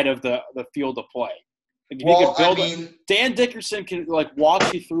 outside of the field of play. Dan Dickerson can,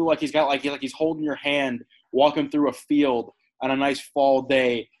 walk you through, he's got, he's holding your hand, walking through a field on a nice fall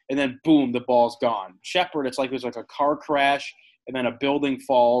day, and then boom, the ball's gone. Shepard, it's there's a car crash, and then a building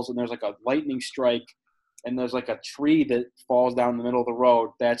falls, and there's a lightning strike, and there's a tree that falls down the middle of the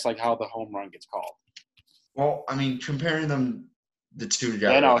road. That's how the home run gets called. Well, comparing the two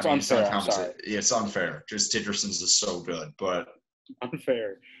together, I know, it's unfair. Yeah, it's unfair. Just Dickerson's is so good, but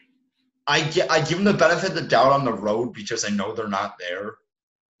unfair. I give them the benefit of the doubt on the road because I know they're not there.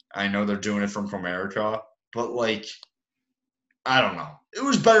 I know they're doing it from Comerica, but I don't know. It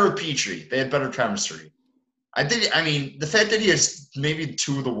was better with Petrie. They had better chemistry. The fact that he has maybe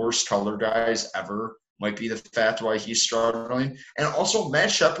 2 of the worst color guys ever might be the fact why he's struggling. And also,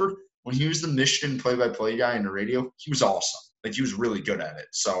 Matt Shepard, when he was the Michigan play-by-play guy in the radio, he was awesome. He was really good at it.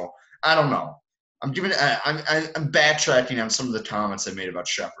 So, I don't know. I'm backtracking on some of the comments I made about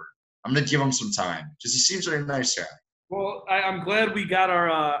Shepard. I'm going to give him some time because he seems like a nice guy. Well, I'm glad we got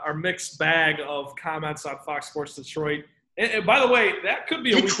our mixed bag of comments on Fox Sports Detroit. And by the way, that could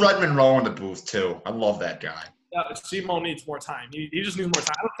be a week. Fred Monroe in the booth, too. I love that guy. Simo needs more time. He just needs more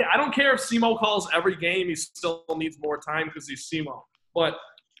time. I don't care if Simo calls every game. He still needs more time because he's Simo. But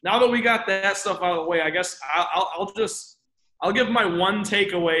now that we got that stuff out of the way, I guess I'll give my one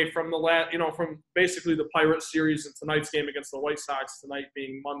takeaway from from basically the Pirates series and tonight's game against the White Sox, tonight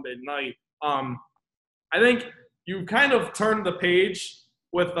being Monday night. I think you kind of turned the page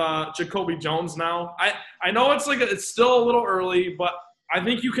with Jacoby Jones now. I know it's still a little early, but I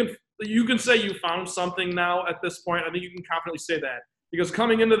think you can say you found something now at this point. I think you can confidently say that because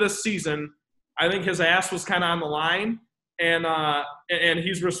coming into this season, I think his ass was kind of on the line, and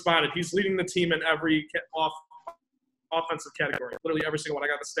he's responded. He's leading the team in every offensive category, literally every single one.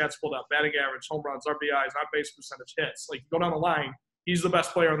 I got the stats pulled up: batting average, home runs, RBIs, on base percentage, hits. Go down the line, he's the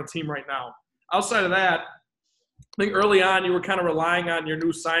best player on the team right now. Outside of that, I think early on you were kind of relying on your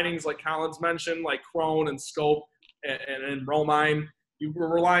new signings, like Collins mentioned, like Crone and Scope and Romine. You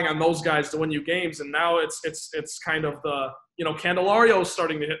were relying on those guys to win you games, and now it's kind of the Candelario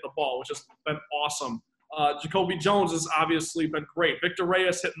starting to hit the ball, which has been awesome. Jacoby Jones has obviously been great. Victor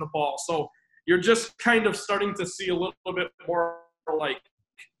Reyes hitting the ball, so you're just kind of starting to see a little bit more like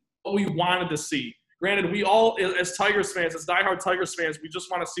what we wanted to see. Granted, we all, as Tigers fans, as diehard Tigers fans, we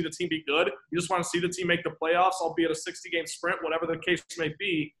just want to see the team be good. We just want to see the team make the playoffs, albeit a 60-game sprint, whatever the case may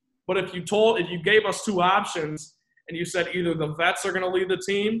be. But if you gave us 2 options and you said either the vets are going to lead the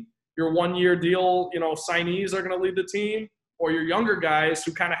team your 1-year deal, signees are going to lead the team, or your younger guys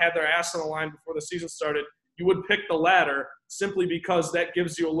who kind of had their ass on the line before the season started, you would pick the latter simply because that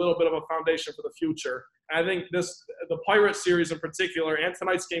gives you a little bit of a foundation for the future. And I think the Pirates series in particular, and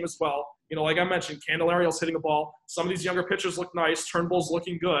tonight's game as well, like I mentioned, Candelario's hitting the ball. Some of these younger pitchers look nice. Turnbull's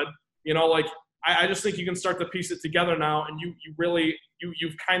looking good. I just think you can start to piece it together now, and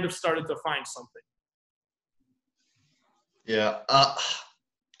you've kind of started to find something. Yeah.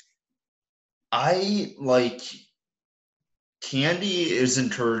 I like Candy is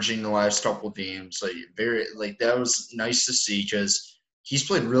encouraging the last couple of games. That was nice to see because he's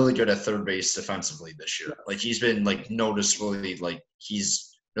played really good at third base defensively this year. He's been noticeably he's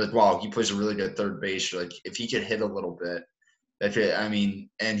wow, he plays a really good third base. If he could hit a little bit,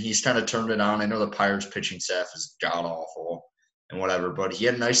 and he's kind of turned it on. I know the Pirates pitching staff is god awful and whatever, but he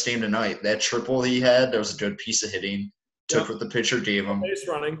had a nice game tonight. That triple he had, that was a good piece of hitting. Took what the pitcher gave him. Base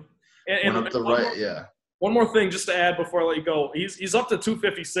running. Went up the right, yeah. One more thing just to add before I let you go. He's up to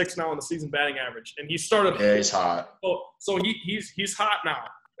 256 now in the season batting average, and he started. Yeah, he's hot. So he's hot now.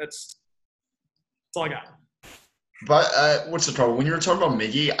 That's all I got. But what's the trouble? When you were talking about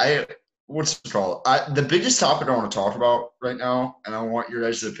Miggy, what's the trouble? The biggest topic I want to talk about right now, and I want your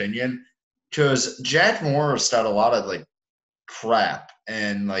guys' opinion, because Jack Morris got a lot of crap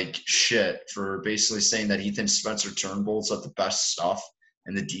and shit for basically saying that he thinks Spencer Turnbull's got the best stuff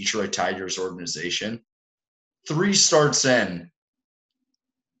in the Detroit Tigers organization. 3 starts in.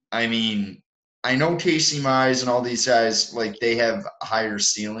 I mean, I know Casey Mize and all these guys, they have higher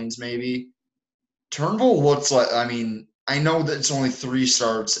ceilings maybe. Turnbull looks I know that it's only 3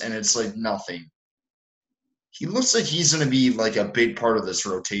 starts and it's nothing. He looks like he's going to be a big part of this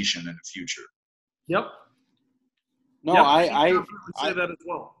rotation in the future. Yep. No, yep, I say that as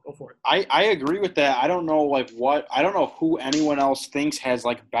well. Go for it. I agree with that. I don't know I don't know who anyone else thinks has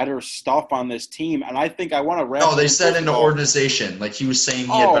better stuff on this team, and I think I want to wrap. No, they said in the organization, he was saying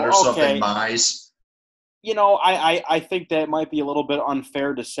he had better stuff than Mize. I think that might be a little bit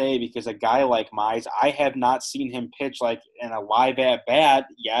unfair to say because a guy like Mize, I have not seen him pitch in a live at bat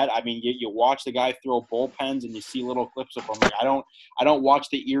yet. I mean, you watch the guy throw bullpens and you see little clips of him. I don't watch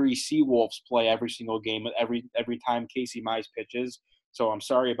the Erie Seawolves play every single game every time Casey Mize pitches. So I'm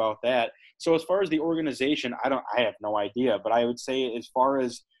sorry about that. So as far as the organization, I have no idea. But I would say as far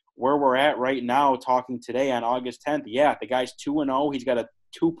as where we're at right now, talking today on August 10th, yeah, the guy's 2-0. He's got a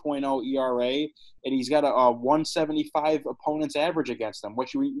 2.0 ERA, and he's got a 175 opponent's average against them.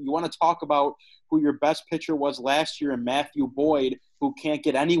 What you want to talk about who your best pitcher was last year in Matthew Boyd, who can't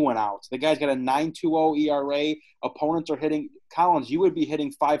get anyone out. The guy's got a 9.20 ERA. Opponents are hitting – Collins, you would be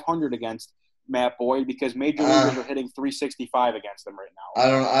hitting 500 against Matt Boyd because major leaguers are hitting 365 against them right now.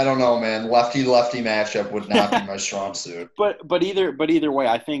 I don't know, man. Lefty-lefty matchup would not be my strong suit. But either way,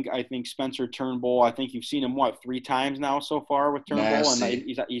 I think Spencer Turnbull. I think you've seen him 3 times now so far with Turnbull,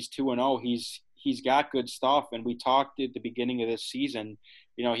 Nasty. And he's 2-0. He's got good stuff. And we talked at the beginning of this season.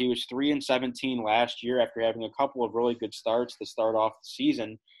 He was 3-17 last year after having a couple of really good starts to start off the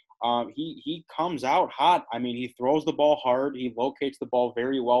season. He comes out hot. I mean, he throws the ball hard. He locates the ball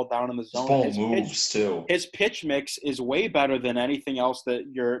very well down in the zone. His ball moves too. His pitch mix is way better than anything else that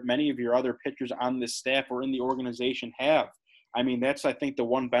many of your other pitchers on this staff or in the organization have. I mean, that's, I think, the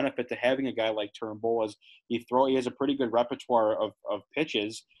one benefit to having a guy like Turnbull is he has a pretty good repertoire of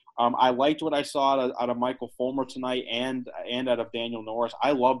pitches. I liked what I saw out of Michael Fulmer tonight and out of Daniel Norris.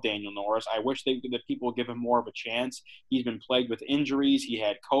 I love Daniel Norris. I wish that people would give him more of a chance. He's been plagued with injuries. He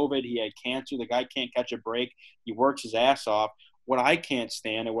had COVID. He had cancer. The guy can't catch a break. He works his ass off. What I can't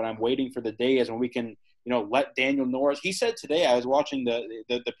stand and what I'm waiting for the day is when we can, let Daniel Norris – he said today, I was watching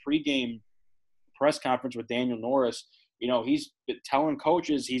the pregame press conference with Daniel Norris – he's telling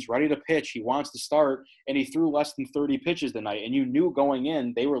coaches he's ready to pitch. He wants to start, and he threw less than 30 pitches tonight. And you knew going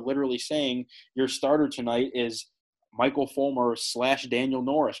in, they were literally saying your starter tonight is Michael Fulmer / Daniel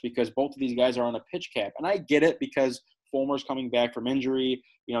Norris because both of these guys are on a pitch cap. And I get it because Fulmer's coming back from injury.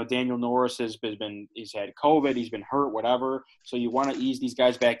 Daniel Norris he's had COVID, he's been hurt, whatever. So you want to ease these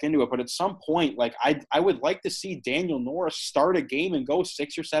guys back into it. But at some point, I would like to see Daniel Norris start a game and go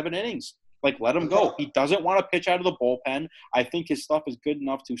 6 or 7 innings. Let him go. He doesn't want to pitch out of the bullpen. I think his stuff is good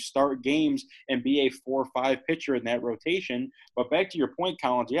enough to start games and be a 4 or 5 pitcher in that rotation. But back to your point,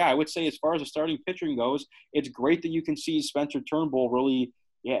 Collins, yeah, I would say as far as the starting pitching goes, it's great that you can see Spencer Turnbull really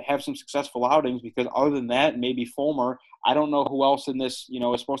have some successful outings because other than that, maybe Fulmer, I don't know who else in this,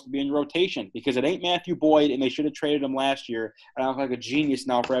 is supposed to be in rotation because it ain't Matthew Boyd and they should have traded him last year. And I look like a genius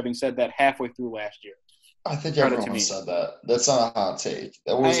now for having said that halfway through last year. I think everyone said that. That's not a hot take.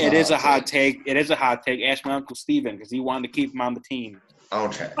 It is a hot take. It is a hot take. Ask my Uncle Steven because he wanted to keep him on the team.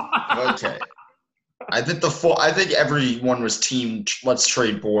 Okay. I think everyone was team. Let's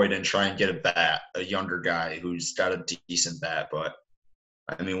trade Boyd and try and get a younger guy who's got a decent bat. But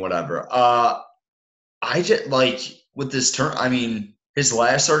I mean, whatever. I just with this turn. I mean, his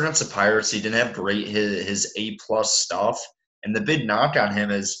last start against the Pirates, he didn't have great his A+ stuff, and the big knock on him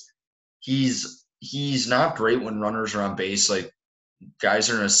is he's not great when runners are on base. Like guys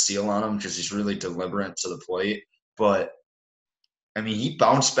are gonna steal on him because he's really deliberate to the plate, but. I mean, he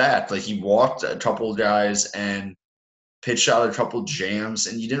bounced back. Like, he walked a couple of guys and pitched out a couple of jams,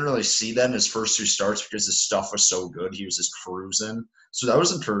 and you didn't really see that in his first 2 starts because his stuff was so good. He was just cruising. So that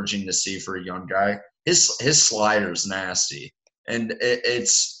was encouraging to see for a young guy. His slider's nasty, and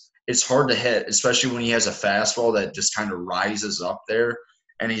it's hard to hit, especially when he has a fastball that just kind of rises up there,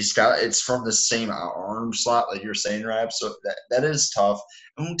 and it's from the same arm slot like you're saying, Rab. So that is tough.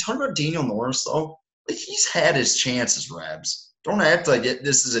 And when we talk about Daniel Norris, though, like he's had his chances, Rabs. Don't act like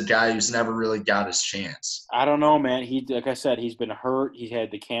this is a guy who's never really got his chance. I don't know, man. Like I said, he's been hurt. He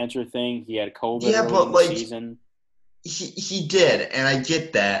had the cancer thing. He had COVID early in the season. He did, and I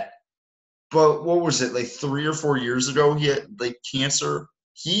get that. But what was it, like 3 or 4 years ago? He had like cancer.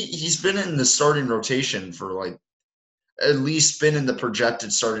 He's been in the starting rotation for like at least been in the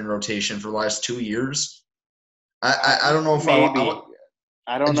projected starting rotation for the last 2 years. I don't know if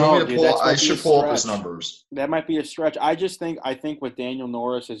I don't know, dude. I should pull up his numbers. That might be a stretch. I think with Daniel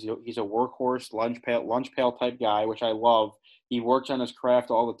Norris is he's a workhorse, lunch pail type guy, which I love. He works on his craft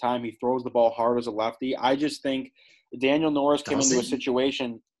all the time. He throws the ball hard as a lefty. I just think Daniel Norris came into a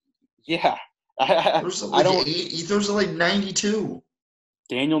situation. Yeah, he throws it like 92.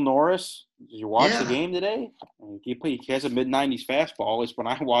 Daniel Norris. Did you watch the game today? He has a mid-90s fastball. Is when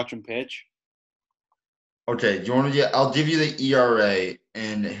I watch him pitch. Okay, do you want to get? I'll give you the ERA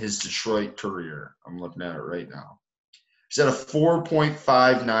in his Detroit career. I'm looking at it right now. He's at a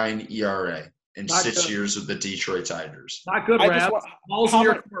 4.59 ERA in 6 years with the Detroit Tigers. Not good, Rabs. Balls in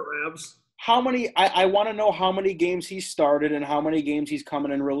your court, Rabs. How many? I want to know how many games he started and how many games he's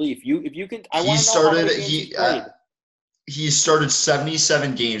coming in relief. If you can, I want to know how many games he played. He started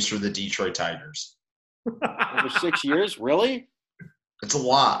 77 games for the Detroit Tigers. Over 6 years, really? It's a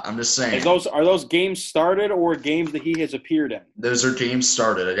lot. I'm just saying. Are those games started or games that he has appeared in? Those are games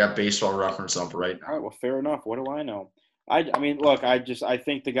started. I got Baseball Reference up right now. All right, well, fair enough. What do I know? I mean, look, I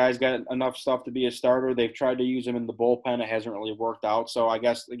think the guy's got enough stuff to be a starter. They've tried to use him in the bullpen. It hasn't really worked out. So I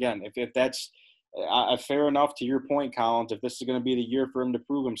guess, again, if that's fair enough to your point, Collins, if this is going to be the year for him to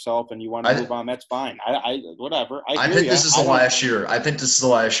prove himself and you want to move on, that's fine. Whatever. I think this is the last year. I think this is the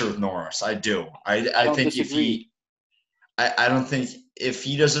last year with Norris. I do. I think disagree. I don't think if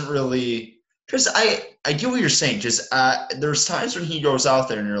he doesn't really – because I get what you're saying because there's times when he goes out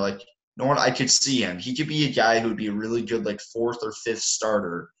there and you're like, you know what, I could see him. He could be a guy who would be a really good like 4th or 5th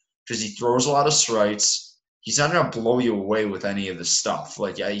starter because he throws a lot of strikes. He's not going to blow you away with any of the stuff.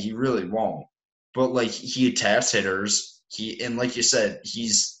 Like, he really won't. But, like, he attacks hitters. And like you said,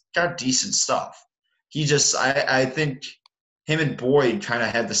 he's got decent stuff. He just – I think – him and Boyd kind of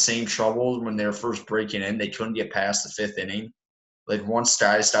had the same trouble when they were first breaking in. They couldn't get past the 5th inning. Like, once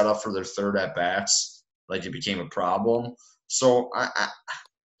guys got up for their 3rd at-bats, like, it became a problem. So,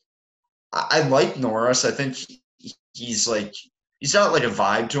 I like Norris. I think he's, like – he's got, like, a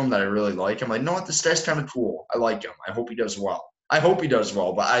vibe to him that I really like. I'm like, no, this guy's kind of cool. I like him. I hope he does well.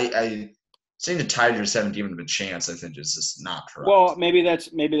 But I saying the Tigers haven't given him a chance, I think, is just not correct. Well, maybe that's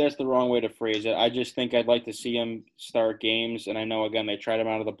the wrong way to phrase it. I just think I'd like to see him start games, and I know, again, they tried him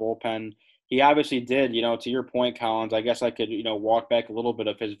out of the bullpen. He obviously did, to your point, Collins, I guess I could, walk back a little bit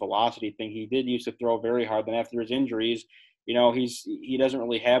of his velocity thing. He did used to throw very hard. Then after his injuries, he doesn't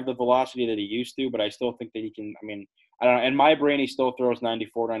really have the velocity that he used to, but I still think that he can, I don't know. In my brain, he still throws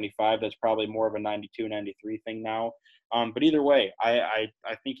 94, 95. That's probably more of a 92, 93 thing now. But either way, I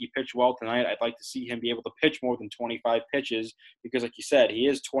think he pitched well tonight. I'd like to see him be able to pitch more than 25 pitches because, like you said, he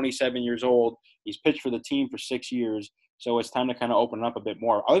is 27 years old. He's pitched for the team for 6 years, so it's time to kind of open up a bit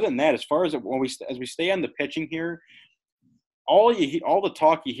more. Other than that, as far as as we stay on the pitching here, all the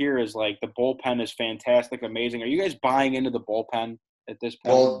talk you hear is like the bullpen is fantastic, amazing. Are you guys buying into the bullpen at this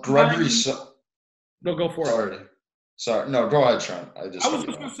point? Well, Gregory. No, go for it. Sorry. No, go ahead, Sean. I was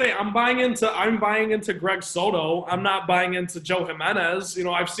just going to say I'm buying into Greg Soto. I'm not buying into Joe Jimenez.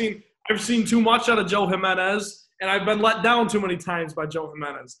 I've seen too much out of Joe Jimenez, and I've been let down too many times by Joe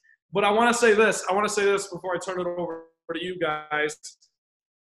Jimenez. But I want to say this before I turn it over to you guys.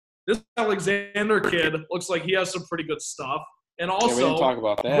 This Alexander kid looks like he has some pretty good stuff. And also, we didn't talk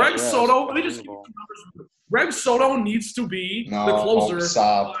about that. Soto, let me just give you some numbers. Greg Soto needs to be the closer.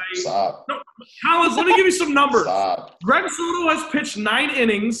 Stop. No, Collins, let me give you some numbers. Stop. Greg Soto has pitched 9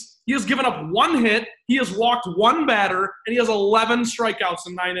 innings. He has given up 1 hit. He has walked 1 batter, and he has 11 strikeouts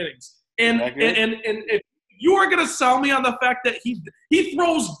in 9 innings. And if you are going to sell me on the fact that he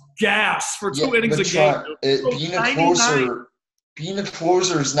throws gas for 2 innings a game. Being a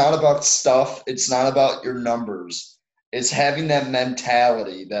closer is not about stuff. It's not about your numbers. It's having that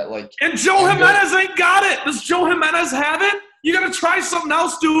mentality that like. And Joe Jimenez ain't got it. Does Joe Jimenez have it? You got to try something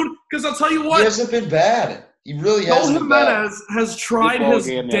else, dude. Because I'll tell you what. He hasn't been bad. He really hasn't been bad. Joe Jimenez has tried his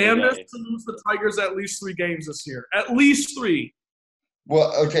damnedest to lose the Tigers at least 3 games this year. At least 3.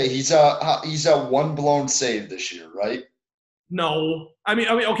 Well, okay, he's a 1 blown save this year, right? No, I mean,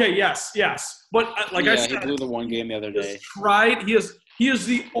 okay, yes, but I said, he blew the 1 game the other day. He is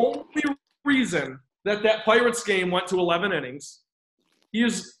the only reason that Pirates game went to 11 innings.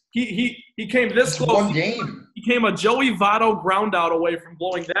 He came this close. 1 game. He came a Joey Votto ground out away from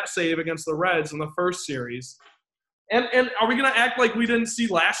blowing that save against the Reds in the first series. And are we gonna act like we didn't see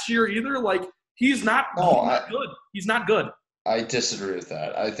last year either? Like he's not good. He's not good. I disagree with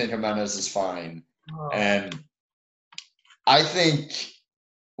that. I think Jimenez is fine, and I think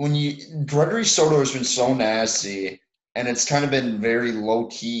Gregory Soto has been so nasty, and it's kind of been very low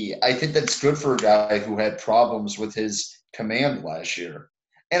key. I think that's good for a guy who had problems with his command last year.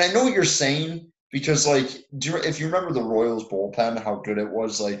 And I know what you're saying because, like, if you remember the Royals bullpen, how good it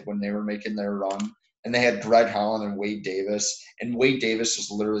was, like when they were making their run, and they had Greg Holland and Wade Davis, and Wade Davis was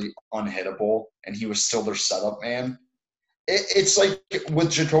literally unhittable, and he was still their setup man. It's like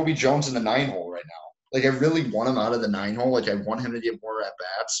with Jacoby Jones in the 9-hole right now. Like, I really want him out of the 9-hole. Like, I want him to get more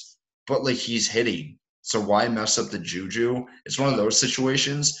at-bats. But, like, he's hitting. So why mess up the juju? It's one of those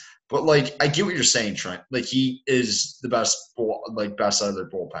situations. But, like, I get what you're saying, Trent. Like, he is the best out of their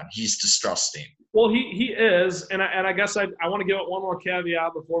bullpen. He's disgusting. Well, he is. And I guess I want to give it one more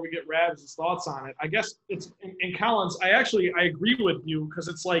caveat before we get Rabs' thoughts on it. I guess it's – in Collins, I agree with you because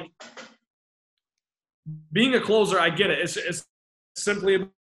it's like – being a closer, I get it. It's simply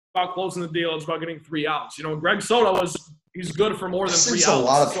about closing the deal. It's about getting 3 outs. You know, Greg Soto he's good for more than 3 outs. It's a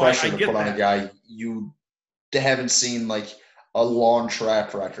lot of pressure to put on a guy you haven't seen like a long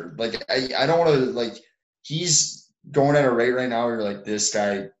track record. Like I don't want to like he's going at a rate right now. You're like this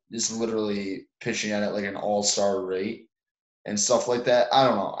guy is literally pitching at it like an all-star rate and stuff like that. I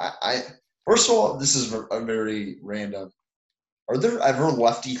don't know. I first of all, this is a very random. Are there ever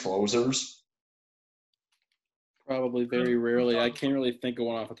lefty closers? Probably very rarely. I can't really think of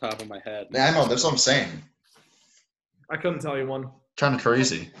one off the top of my head. Yeah, I know. That's what I'm saying. I couldn't tell you one. Kind of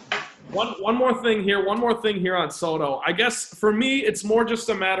crazy. One more thing here on Soto. I guess for me, it's more just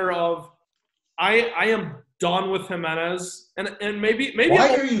a matter of I am done with Jimenez, and maybe.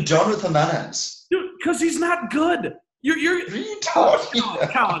 Why are you done with Jimenez? Dude, because he's not good. You're what are you talking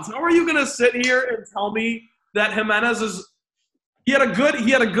about? Collins, how are you going to sit here and tell me that Jimenez is? He had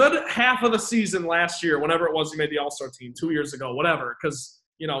a good half of the season last year, whenever it was he made the All-Star team 2 years ago, whatever, because,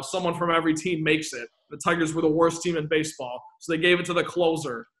 you know, someone from every team makes it. The Tigers were the worst team in baseball, so they gave it to the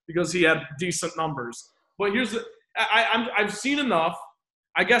closer because he had decent numbers. But I've seen enough.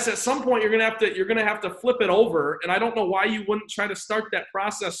 I guess at some point you're gonna have to flip it over, and I don't know why you wouldn't try to start that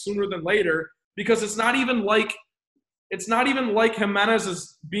process sooner than later, because it's not even like Jimenez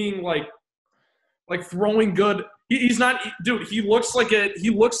is being like throwing good. He's not, dude. He looks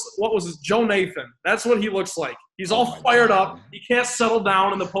what was his Joe Nathan? That's what he looks like. He's all fired up. He can't settle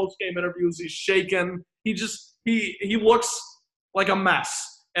down in the post-game interviews. He's shaking. He looks like a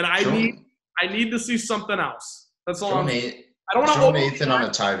mess. And I need to see something else. That's all. I don't want to. Joe Nathan on the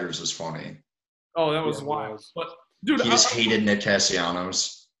Tigers was funny. Oh, that was wild. But dude, he just hated Nick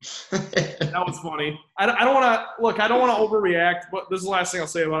Castellanos. That was funny. I don't want to look. I don't want to overreact. But this is the last thing I'll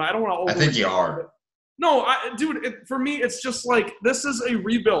say about it. I don't want to. I think you are. No, dude, for me, it's just like this is a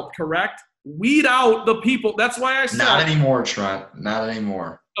rebuild, correct? Weed out the people. That's why I said. Not anymore, Trent. Not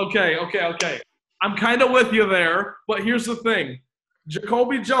anymore. Okay. I'm kind of with you there, but here's the thing.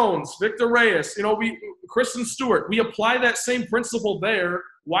 Jacoby Jones, Victor Reyes, Kristen Stewart, we apply that same principle there.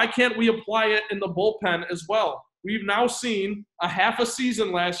 Why can't we apply it in the bullpen as well? We've now seen a half a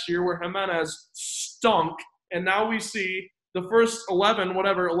season last year where Jimenez stunk, and now we see the first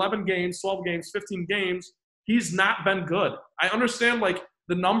 11 games, 12 games, 15 games, he's not been good. I understand, like,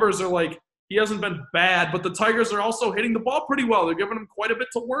 the numbers are like he hasn't been bad, but the Tigers are also hitting the ball pretty well. They're giving him quite a bit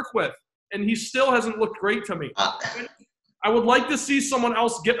to work with, and he still hasn't looked great to me. I would like to see someone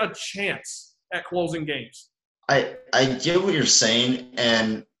else get a chance at closing games. I get what you're saying,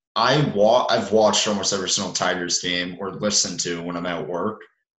 and I've watched almost every single Tigers game or listened to when I'm at work,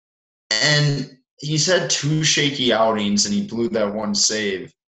 and he's had 2 shaky outings, and he blew that 1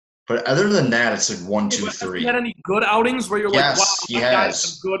 save. But other than that, it's like 1, 2, But has 3. he had any good outings where you're like, wow, Yes, he that guy's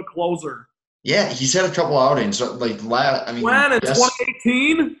has. a good closer? Yeah, he's had a couple outings. I mean, When in yes,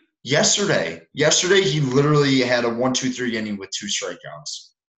 2018? yesterday he literally had a 1, 2, 3 inning with 2 strikeouts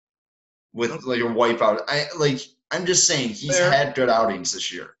with like a wipeout. I'm just saying he's Fair. had good outings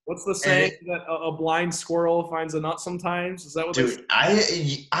this year. What's the saying that a blind squirrel finds a nut sometimes? Is that what they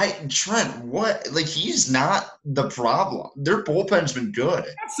say? Dude, Trent, what? Like, he's not the problem. Their bullpen's been good.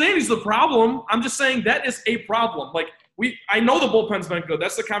 I'm not saying he's the problem. I'm just saying that is a problem. Like, I know the bullpen's been good.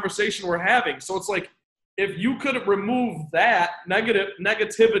 That's the conversation we're having. So it's like, if you could remove that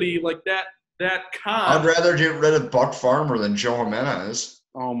negativity, like that I'd rather get rid of Buck Farmer than Joe Jimenez.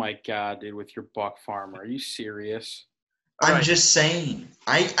 Oh my God, dude! With your Buck Farmer, are you serious? I'm just saying.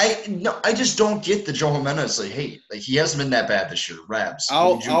 I just don't get the Joe Jimenez hate. Like, he hasn't been that bad this year. Rabs.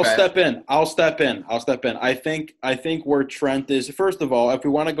 I'll step in. I think where Trent is. First of all, if we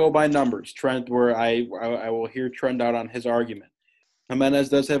want to go by numbers, Trent, where I will hear Trent out on his argument. Jimenez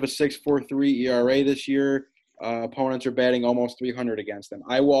does have a 6.43 ERA this year. Opponents are batting almost 300 against him.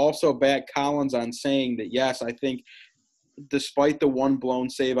 I will also back Collins on saying that, yes, I think despite the one blown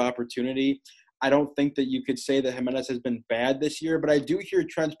save opportunity, I don't think that you could say that Jimenez has been bad this year, but I do hear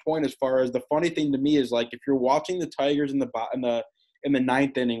Trent's point as far as the funny thing to me is, like, if you're watching the Tigers in the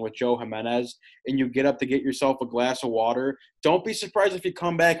ninth inning with Joe Jimenez and you get up to get yourself a glass of water, don't be surprised if you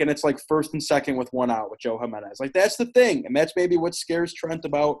come back and it's like first and second with 1 out with Joe Jimenez. Like, that's the thing, and that's maybe what scares Trent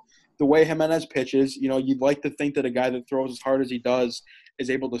about the way Jimenez pitches. You know, you'd like to think that a guy that throws as hard as he does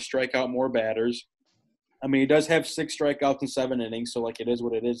is able to strike out more batters. I mean, he does have 6 strikeouts in 7 innings, so, like, it is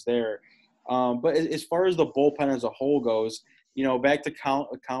what it is there. But as far as the bullpen as a whole goes, you know, back to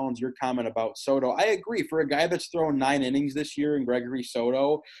Collins, your comment about Soto, I agree. For a guy that's thrown 9 innings this year in Gregory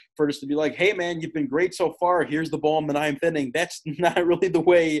Soto, for just to be like, hey, man, you've been great so far, here's the ball in the 9th inning, that's not really the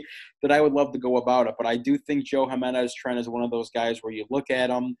way that I would love to go about it. But I do think Joe Jimenez, Trent, is one of those guys where you look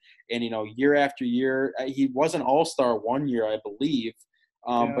at him and, you know, year after year, he was an all-star one year, I believe.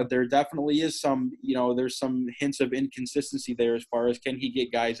 But there definitely is some, you know, there's some hints of inconsistency there as far as can he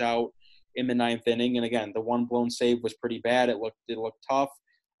get guys out in the 9th inning. And again, the one blown save was pretty bad. It looked tough.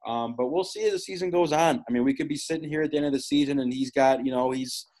 But we'll see as the season goes on. I mean, we could be sitting here at the end of the season and he's got, you know,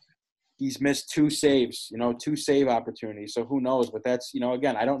 he's missed 2 saves, you know, 2 save opportunities. So who knows? But that's, you know,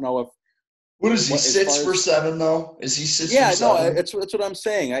 again, I don't know if. What is he, 6 for 7, though? Is he 6 for 7? Yeah, no, that's what I'm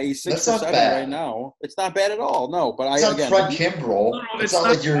saying. He's 6 for 7 right now. It's not bad at all, no. But it's not Fred Kimbrel. It's not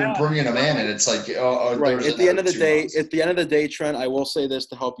like you're bringing him in and it's like, right. At the end of the day, Trent, I will say this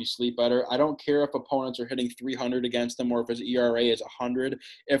to help you sleep better. I don't care if opponents are hitting 300 against him or if his ERA is 100.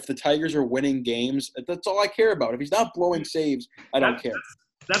 If the Tigers are winning games, that's all I care about. If he's not blowing saves, I don't care.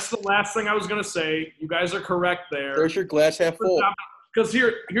 That's the last thing I was going to say. You guys are correct there. There's your glass half full. Because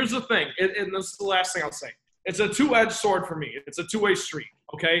here's the thing, and this is the last thing I'll say. It's a two-edged sword for me. It's a two-way street,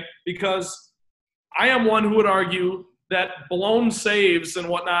 okay? Because I am one who would argue that blown saves and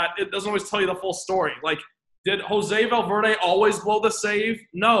whatnot, it doesn't always tell you the full story. Like, did Jose Valverde always blow the save?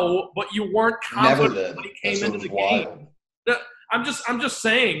 No, but you weren't confident when he came into the game. I'm just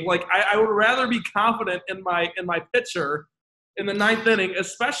saying, like, I would rather be confident in my pitcher in the 9th inning,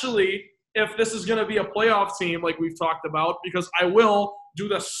 especially – if this is going to be a playoff team like we've talked about, because I will do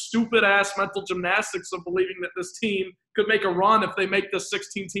the stupid-ass mental gymnastics of believing that this team could make a run if they make the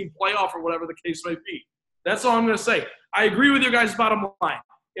 16-team playoff or whatever the case may be. That's all I'm going to say. I agree with your guys' bottom line.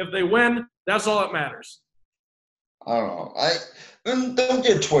 If they win, that's all that matters. I don't know. Don't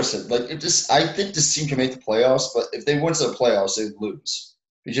get twisted. Like, I think this team can make the playoffs, but if they went to the playoffs, they'd lose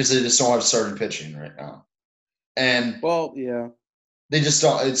because they just don't have starting pitching right now. And well, yeah. They just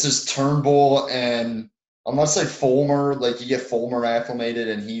don't. It's just Turnbull and unless like Fulmer, like you get Fulmer acclimated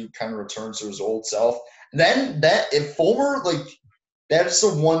and he kind of returns to his old self. Then if Fulmer, like, that is the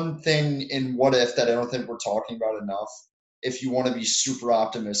one thing in What If that I don't think we're talking about enough. If you want to be super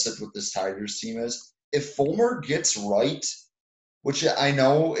optimistic with this Tigers team is if Fulmer gets right, which I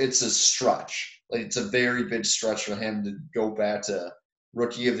know it's a stretch, like it's a very big stretch for him to go back to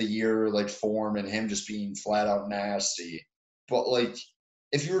Rookie of the Year like form and him just being flat out nasty. But, like,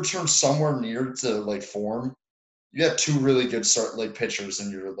 if you return somewhere near to, like, form, you have 2 really good pitchers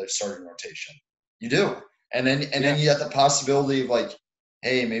in your, like, starting rotation. You do. And then you have the possibility of, like,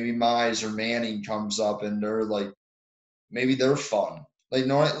 hey, maybe Mize or Manning comes up and they're, like, maybe they're fun. Like,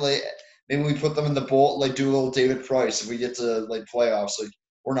 no, like maybe we put them in the bowl, like, do a little David Price. If we get to, like, playoffs, like,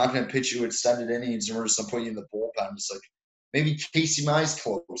 we're not going to pitch you extended innings and we're just going to put you in the bullpen. It's like maybe Casey Mize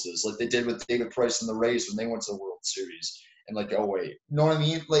closes like they did with David Price and the Rays when they went to the World Series. And like, oh wait, you know what I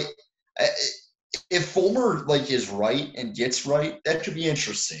mean? Like, if Fulmer like is right and gets right, that could be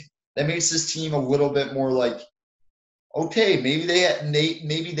interesting. That makes this team a little bit more like, okay, maybe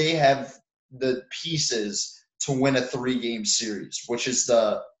they have the pieces to win a 3-game series, which is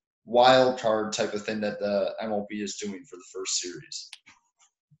the wild card type of thing that the MLB is doing for the first series.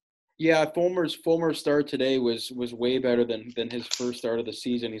 Yeah, Fulmer's start today was way better than his first start of the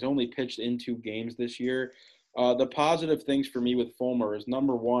season. He's only pitched in 2 games this year. The positive things for me with Fulmer is,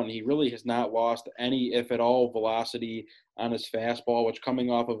 number one, he really has not lost any, if at all, velocity on his fastball, which, coming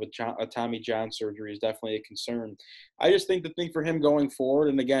off of a Tommy John surgery, is definitely a concern. I just think the thing for him going forward,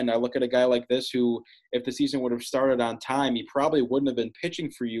 and again, I look at a guy like this who, if the season would have started on time, he probably wouldn't have been pitching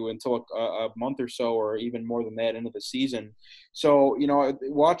for you until a month or so, or even more than that, into the season. So,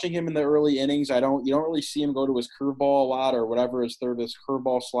 watching him in the early innings, you don't really see him go to his curveball a lot, or whatever his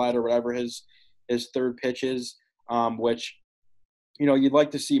curveball slider, whatever his third pitches, which, you'd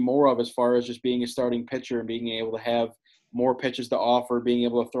like to see more of, as far as just being a starting pitcher and being able to have more pitches to offer, being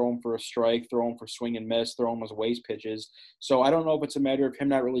able to throw him for a strike, throw him for swing and miss, throw him as waste pitches. So I don't know if it's a matter of him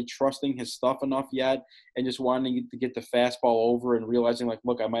not really trusting his stuff enough yet and just wanting to get the fastball over and realizing, like,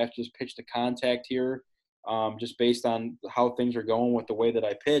 look, I might have to just pitch to contact here, just based on how things are going with the way that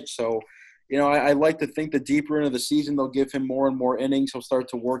I pitch. So, I like to think the deeper into the season, they'll give him more and more innings. He'll start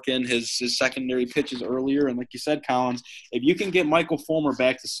to work in his secondary pitches earlier. And like you said, Collins, if you can get Michael Fulmer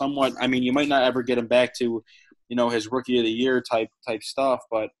back to somewhat, I mean, you might not ever get him back to, his rookie of the year type stuff.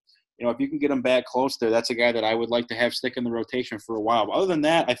 But, if you can get him back close there, that's a guy that I would like to have stick in the rotation for a while. But other than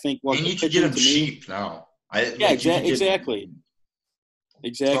that, I think, look, and you can get him cheap now. Exactly.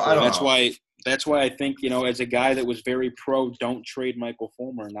 So that's why I think, as a guy that was very pro don't trade Michael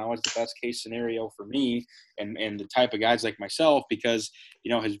Fulmer, now is the best case scenario for me and the type of guys like myself, because,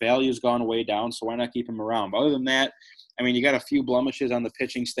 his value's gone way down, so why not keep him around? But other than that, I mean, you got a few blemishes on the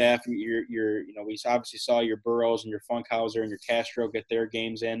pitching staff. We obviously saw your Burrows and your Funkhauser and your Castro get their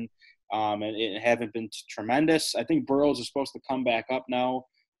games in, and it haven't been tremendous. I think Burrows is supposed to come back up now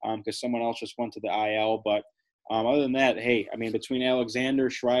because someone else just went to the IL, but other than that, hey, I mean, between Alexander,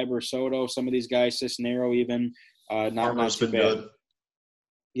 Schreiber, Soto, some of these guys, Cisnero even, not too bad. Good.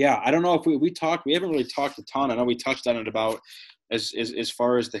 Yeah, I don't know if we haven't really talked a ton. I know we touched on it about as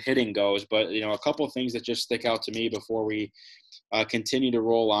far as the hitting goes, but, a couple of things that just stick out to me before we continue to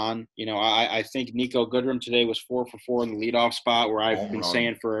roll on. I think Nico Goodrum today was 4 for 4 in the leadoff spot, where I've been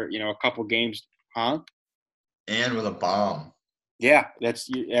saying for, a couple games, and with a bomb. Yeah, that's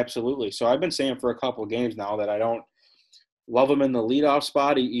absolutely. So I've been saying for a couple of games now that I don't love him in the leadoff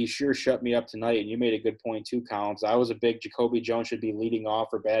spot. He sure shut me up tonight, and you made a good point too, Collins. I was a big Jacoby Jones should be leading off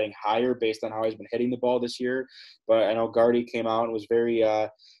or batting higher based on how he's been hitting the ball this year. But I know Gardy came out and was very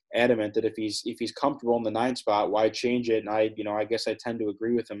adamant that if he's comfortable in the 9 spot, why change it? And I guess I tend to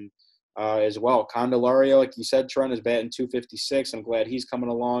agree with him as well. Candelario, like you said, Trent, is batting 256. I'm glad he's coming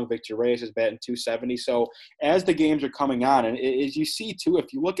along. Victor Reyes is batting 270. So as the games are coming on, and as you see too,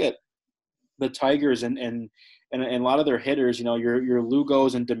 if you look at the Tigers and a lot of their hitters, your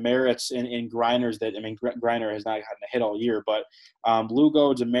Lugos and Demerits and Greiners Greiner has not gotten a hit all year, but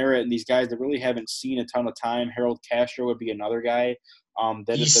Lugo, Demeritte, and these guys that really haven't seen a ton of time. Harold Castro would be another guy.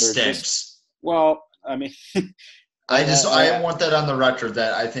 He stinks. Well, I mean – I want that on the record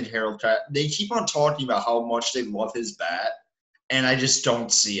that I think they keep on talking about how much they love his bat, and I just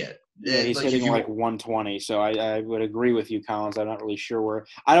don't see it. Yeah, he's hitting like 120, so I would agree with you, Collins. I'm not really sure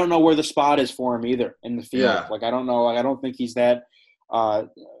I don't know where the spot is for him either in the field. Yeah. Like, I don't know. I don't think he's that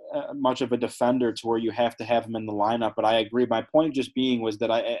much of a defender to where you have to have him in the lineup, but I agree. My point just being was that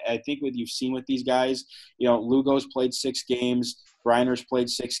I think what you've seen with these guys, Lugo's played 6 games, Greiner's played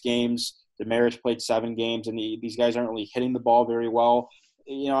 6 games, Demerits played 7 games, and these guys aren't really hitting the ball very well.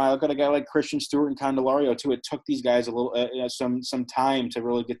 I look at a guy like Christian Stewart and Candelario too. It took these guys a little some time to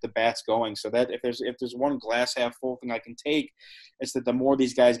really get the bats going. So that if there's one glass half full thing I can take, it's that the more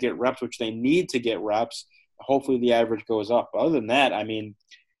these guys get reps, which they need to get reps, hopefully the average goes up. But other than that, I mean,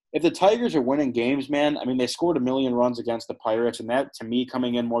 if the Tigers are winning games, man, I mean, they scored 1 million runs against the Pirates, and that to me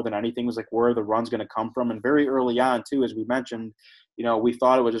coming in more than anything was like where are the runs going to come from. And very early on too, as we mentioned, we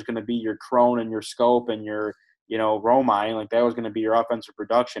thought it was just going to be your Crone and your Scope and your, Romine, like that was going to be your offensive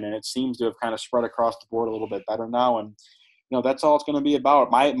production. And it seems to have kind of spread across the board a little bit better now. And, that's all it's going to be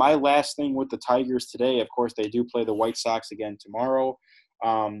about. My last thing with the Tigers today, of course, they do play the White Sox again tomorrow.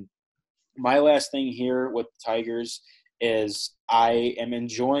 My last thing here with the Tigers is I am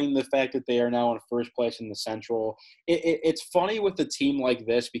enjoying the fact that they are now in first place in the Central. It's funny with a team like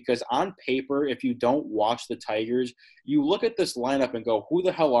this because on paper, if you don't watch the Tigers, you look at this lineup and go, who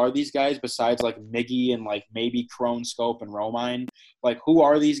the hell are these guys besides like Miggy and like maybe Crone, Scope, and Romine? Like, who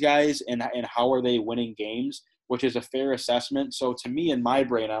are these guys and how are they winning games? which is a fair assessment. So to me, in my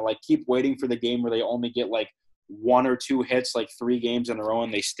brain, I like keep waiting for the game where they only get like 1 or 2 hits, like 3 games in a row,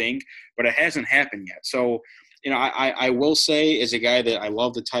 and they stink. But it hasn't happened yet. So, I will say, as a guy, that I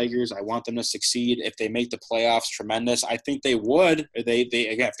love the Tigers. I want them to succeed. If they make the playoffs, tremendous. I think they would. Again,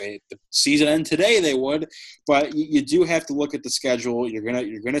 if the season end today, they would. But you do have to look at the schedule. You're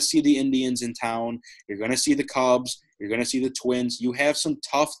gonna see the Indians in town. You're gonna see the Cubs. You're gonna see the Twins. You have some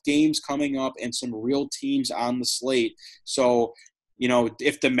tough games coming up and some real teams on the slate. So,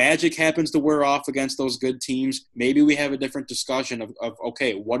 if the magic happens to wear off against those good teams, maybe we have a different discussion of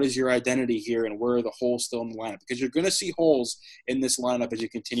okay, what is your identity here and where are the holes still in the lineup? Because you're going to see holes in this lineup as you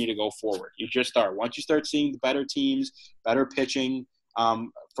continue to go forward. You just are. Once you start seeing the better teams, better pitching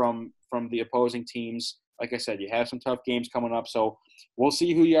from the opposing teams, like I said, you have some tough games coming up. So we'll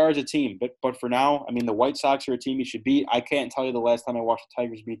see who you are as a team. But for now, I mean, the White Sox are a team you should beat. I can't tell you the last time I watched the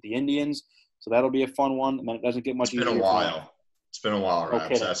Tigers beat the Indians. So that'll be a fun one. And then it doesn't get much easier. It's been a while. It's been a while, Raps.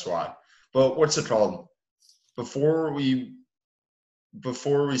 Okay. That's why. But what's the problem? Before we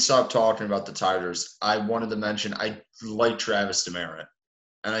stop talking about the Tigers, I wanted to mention I like Travis Demeritte.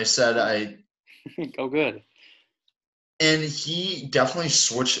 And I said Oh, good. And he definitely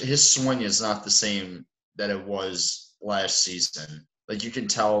switched. His swing is not the same that it was last season. Like, you can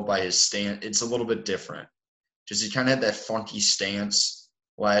tell by his stance. It's a little bit different. Just he kind of had that funky stance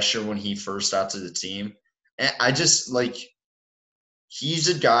last year when he first got to the team. And I just, like – he's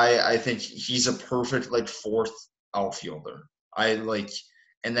a guy, I think he's a perfect, like, 4th outfielder.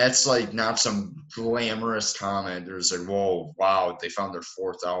 And that's, like, not some glamorous comment. There's like, whoa, wow, they found their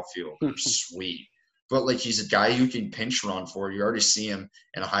 4th outfielder. Sweet. But, like, he's a guy you can pinch run for. You already see him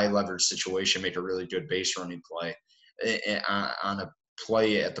in a high-leverage situation make a really good base running play on a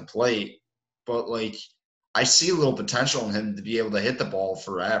play at the plate. But, like, I see a little potential in him to be able to hit the ball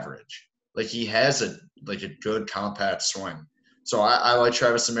for average. Like, he has a good compact swing. So I like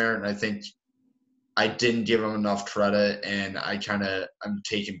Travis Demeritte, and I think I didn't give him enough credit, and I'm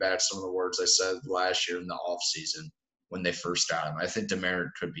taking back some of the words I said last year in the offseason when they first got him. I think Demeritte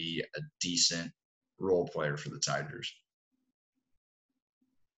could be a decent role player for the Tigers.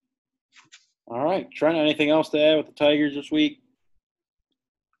 All right. Trent, anything else to add with the Tigers this week?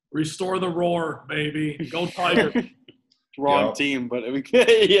 Restore the roar, baby. Go Tigers. Wrong team, but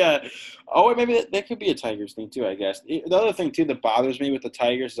yeah. Oh, maybe that could be a Tigers thing too, I guess. The other thing too that bothers me with the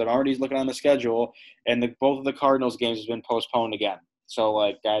Tigers is I'm already looking on the schedule, and both of the Cardinals games has been postponed again. So,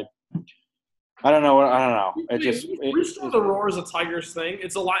 like, I don't know. Restore the roar is a Tigers thing.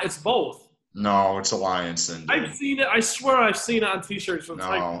 It's both. No, it's a Lions thing. Dude. I've seen it. I swear I've seen it on T-shirts. From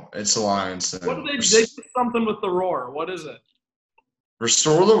Tigers. It's a Lions thing. What do they do something with the roar? What is it?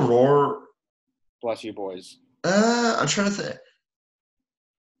 Restore the roar. Bless you, boys. I'm trying to think.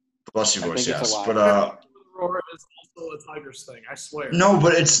 Bless you, boys. Yes, but roar is also a Tigers thing. I swear. No,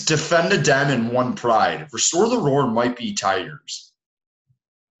 but it's defend a den and one pride. Restore the roar might be Tigers.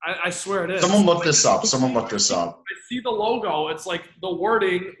 I swear it is. Someone look this up. I see the logo. It's like the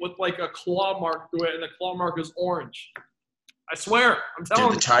wording with like a claw mark through it, and the claw mark is orange. I swear. I'm telling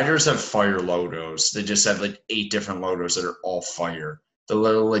you. The Tigers have fire logos. They just have like 8 different logos that are all fire. The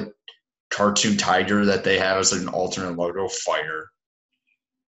little like cartoon tiger that they have as like an alternate logo, fire.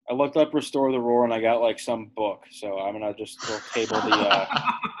 I looked up Restore the Roar, and I got like some book. So I'm going to just table the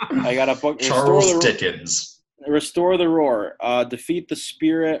I got a book. Charles Dickens. Restore the Roar. Defeat the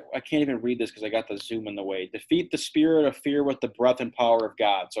spirit. I can't even read this because I got the Zoom in the way. Defeat the spirit of fear with the breath and power of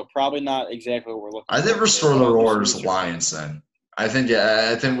God. So probably not exactly what we're looking for. I think Restore the Roar is Lions then. I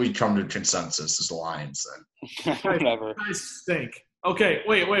think we come to consensus as Lions then. Whatever. I stink. Okay,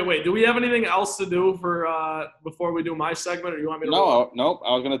 wait. Do we have anything else to do for before we do my segment, or do you want me to? Nope.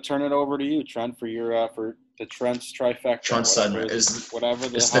 I was going to turn it over to you, Trent, for your for the Trent's trifecta. Trent segment is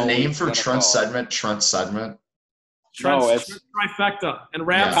the name for Trent segment. Trent segment. Trent's trifecta, and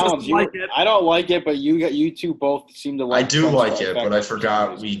Raps doesn't like it. I don't like it, but you two both seem to like. I do like it, but I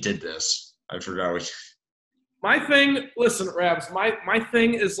forgot we did this. My thing, listen, Rabs. My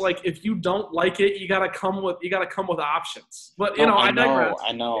thing is like if you don't like it, you gotta come with options. But I digress.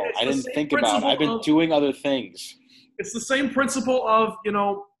 I know. I didn't think about it. I've been doing other things. It's the same principle of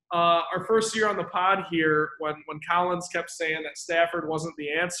our first year on the pod here when Collins kept saying that Stafford wasn't the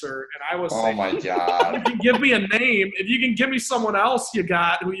answer, and I was saying, my God, if you can give me a name, if you can give me someone else you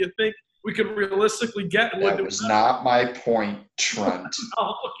got who you think we could realistically get. That was not my point, Trent.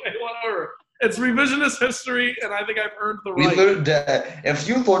 Oh, okay, whatever. It's revisionist history, and I think I've earned the right. If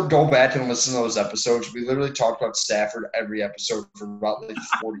you go back and listen to those episodes, we literally talked about Stafford every episode for about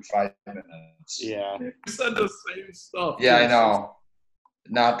 45 minutes. Yeah. We said the same stuff. Yeah, I know.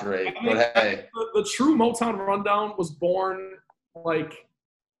 Not great, I mean, but hey. the true Motown Rundown was born like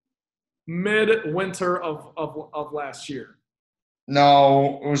mid-winter of last year.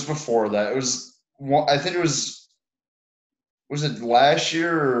 No, it was before that. It was I think it was it last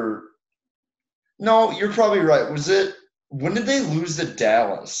year or no, you're probably right. Was it when did they lose to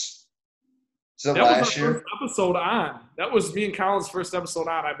Dallas? Is it That was our last year? first episode on. That was me and Colin's first episode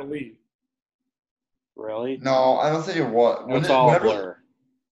on, I believe. Really? No, I don't think it was. It's all a blur.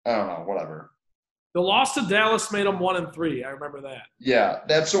 I don't know, whatever. The loss to Dallas made them 1-3. I remember that. Yeah,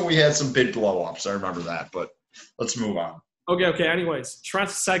 that's when we had some big blow ups. I remember that, but let's move on. Okay. Anyways,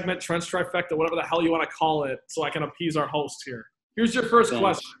 Trent's segment, Trent's trifecta, whatever the hell you want to call it, so I can appease our host here. Here's your first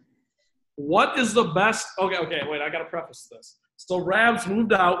question. What is the best? Okay. Wait, I got to preface this. So Rabs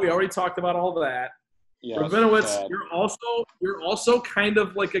moved out. We already talked about all that. Yes, Rabinowitz, you're also kind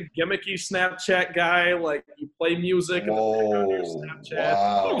of like a gimmicky Snapchat guy. Like you play music and on your Snapchat.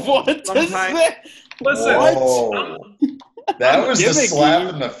 Wow. What is that? Listen, Whoa. That was the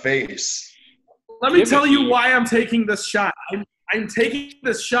slap in the face. Let me tell you why I'm taking this shot. I'm taking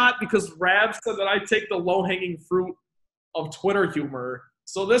this shot because Rab said that I take the low-hanging fruit of Twitter humor.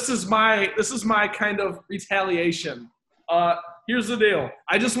 So this is my kind of retaliation. Here's the deal.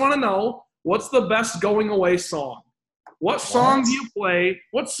 I just want to know, what's the best going away song? What song do you play?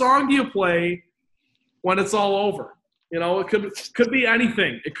 What song do you play when it's all over? You know, it could be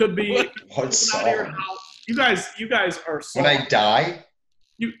anything. It could be what song? You guys are so. When I die?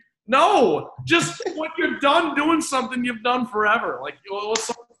 No, just when you're done doing something you've done forever. Like, what's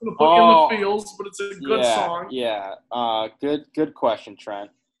something to put you in the feels, but it's a good song. Yeah. Good question,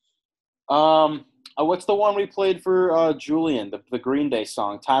 Trent. What's the one we played for Julian? The Green Day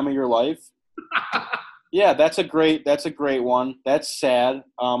song, "Time of Your Life." Yeah, that's a great one. That's sad.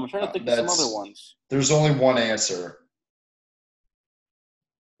 I'm trying to think of some other ones. There's only one answer.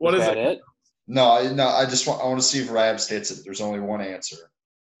 What is it? No. I want to see if Rab states it. There's only one answer.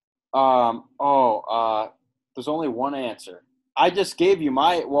 There's only one answer. I just gave you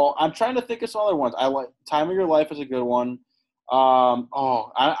I'm trying to think of some other ones. I like "Time of Your Life" is a good one. Collins,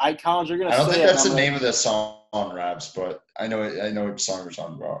 you're gonna. I don't think that's the name of the song, Rabs, but I know what song you're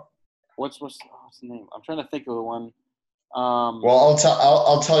talking about. What's the name? I'm trying to think of the one. Well,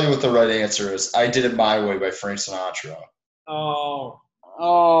 I'll tell you what the right answer is. "I Did It My Way" by Frank Sinatra.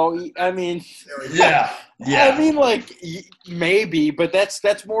 I mean, yeah. I mean, like maybe, but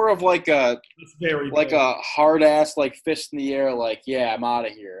that's more of like a a hard ass like fist in the air, like I'm out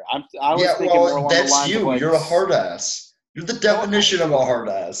of here. I was thinking more along the lines of like, you're a hard ass. You're the definition of a hard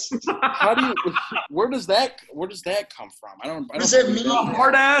ass. How do you? Where does that come from? I don't. What does that mean? You're a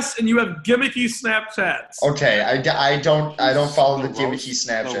hard ass, and you have gimmicky Snapchats. Okay, I don't follow the gimmicky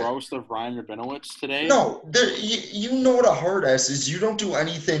Snapchat. The roast of Ryan Rabinowitz today. No, you know what a hard ass is. You don't do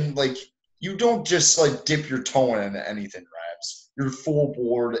anything like you don't just like dip your toe in anything, Rabs. You're full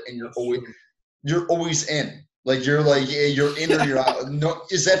board, and you're always in. Like you're in or you're out. No,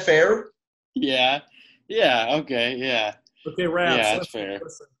 is that fair? Yeah. Okay. Yeah. Okay, Rabs. Yeah, that's fair.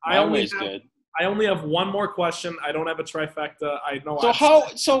 Listen, I only have one more question. I don't have a trifecta. I know.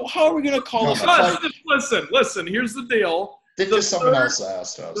 So how are we gonna call this? Listen. Here's the deal. Someone else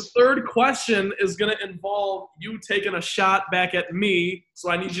asked us. The third question is gonna involve you taking a shot back at me.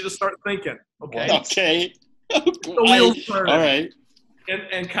 So I need you to start thinking. Okay. Okay. The wheels turning. All right.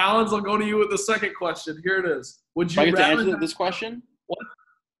 And Collins, I'll go to you with the second question. Here it is. Would you I get to answer this question?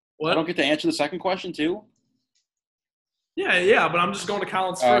 What? I don't get to answer the second question too? Yeah, but I'm just going to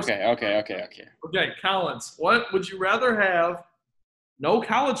Collins first. Okay. Collins, what would you rather have, no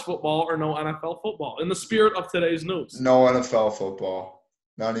college football or no NFL football, in the spirit of today's news? No NFL football.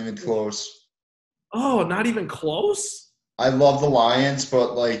 Not even close. Oh, not even close? I love the Lions,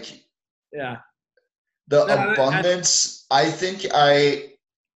 but yeah. The abundance, I think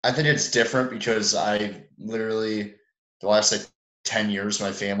it's different because I literally, the last 10 years,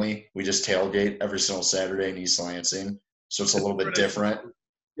 my family, we just tailgate every single Saturday in East Lansing. So it's a little bit different.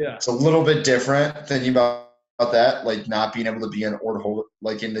 Yeah. It's a little bit different thinking about that, like not being able to be in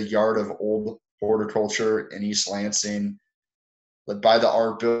in the yard of old horticulture in East Lansing, like by the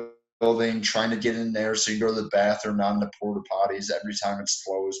art building, trying to get in there so you go to the bathroom, not in the porta potties every time it's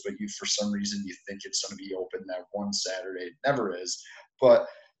closed, but for some reason you think it's going to be open that one Saturday. It never is. But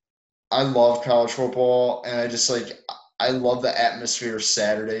I love college football, and I love the atmosphere of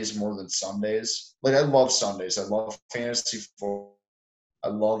Saturdays more than Sundays. I love Sundays. I love fantasy football. I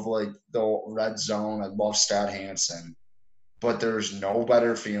love the red zone. I love Scott Hansen. But there's no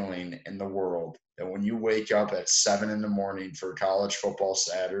better feeling in the world than when you wake up at 7 a.m. for college football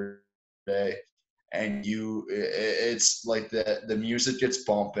Saturday and it's like the music gets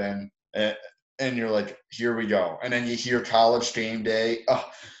bumping, and you're like, here we go. And then you hear College Game Day.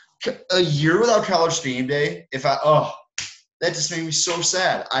 A year without College Game Day, that just made me so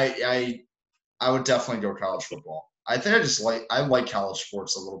sad. I would definitely go college football. I think I like college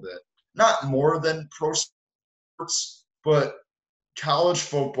sports a little bit. Not more than pro sports, but college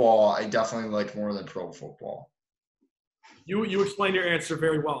football I definitely like more than pro football. You explained your answer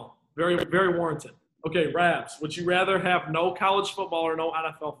very well. Very, very warranted. Okay, Rabs, would you rather have no college football or no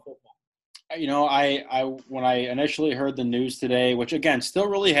NFL football? You know, I when I initially heard the news today, which again still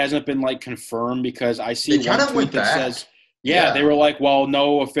really hasn't been like confirmed, because I see They one kind of tweet went that back. says, yeah, they were like, well,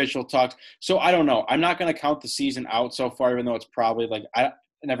 no official talks. So I don't know. I'm not going to count the season out so far, even though it's probably like I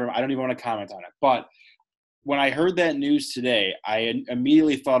don't even want to comment on it. But when I heard that news today, I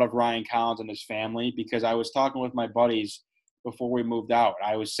immediately thought of Ryan Collins and his family, because I was talking with my buddies before we moved out.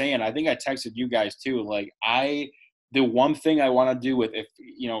 I was saying, I think I texted you guys too, like the one thing I want to do with, if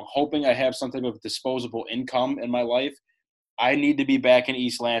hoping I have some type of disposable income in my life, I need to be back in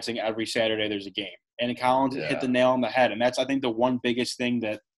East Lansing every Saturday there's a game. And Collins hit the nail on the head. And that's, I think, the one biggest thing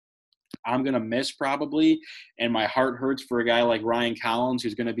that I'm going to miss probably. And my heart hurts for a guy like Ryan Collins,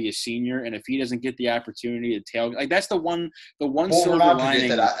 who's going to be a senior. And if he doesn't get the opportunity to tailgate, like that's the one silver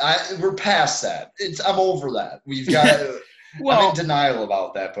lining. We're past that. I'm over that. We've got I'm in denial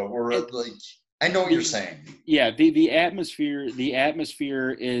about that, but I know what you're saying. Yeah, the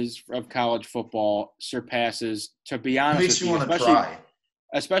atmosphere is of college football surpasses, to be honest, makes you want to cry.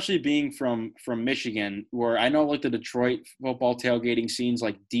 Especially being from Michigan, where I know like the Detroit football tailgating scene's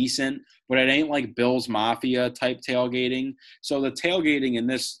like decent, but it ain't like Bills Mafia type tailgating. So the tailgating in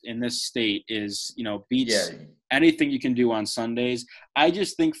this state is, beats anything you can do on Sundays. I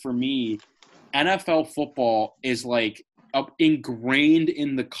just think for me, NFL football is like ingrained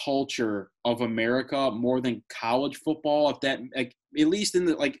in the culture of America more than college football. If that, like, at least in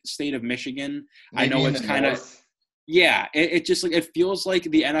the like state of Michigan, maybe I know it's kind of. Yeah, it just like it feels like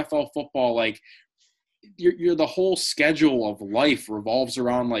the NFL football, like you're the whole schedule of life revolves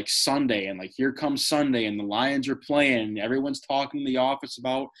around like Sunday, and like here comes Sunday and the Lions are playing and everyone's talking in the office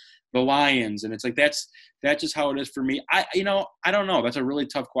about the Lions, and it's like that's just how it is for me. I don't know. That's a really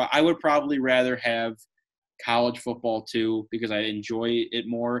tough question. I would probably rather have college football too, because I enjoy it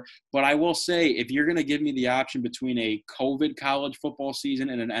more. But I will say, if you're going to give me the option between a COVID college football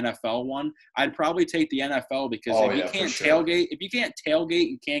season and an NFL one, I'd probably take the NFL, because if you can't tailgate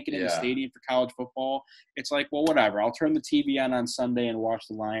and can't get in the stadium for college football, it's like, well, whatever. I'll turn the TV on Sunday and watch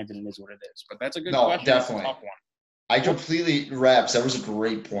the Lions, and it is what it is. But that's a good question. Definitely. That's a tough one. I completely, Raps, that was a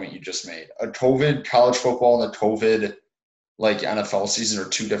great point you just made. A COVID college football and a COVID like NFL season are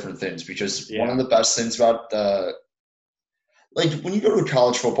two different things, because one of the best things about like when you go to a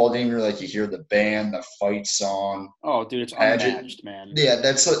college football game, you're like, you hear the band, the fight song. Oh, dude, it's unmatched, man. Yeah,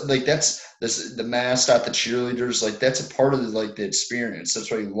 that's the mascot, the cheerleaders, like that's a part of the experience. That's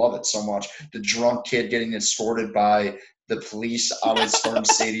why you love it so much. The drunk kid getting escorted by the police out of Storm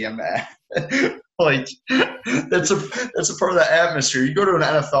Stadium. Like that's a part of the atmosphere. You go to an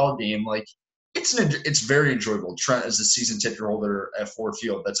NFL game, like it's very enjoyable. Trent, as a season ticket holder at Ford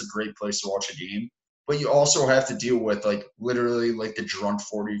Field, that's a great place to watch a game. But you also have to deal with like literally like the drunk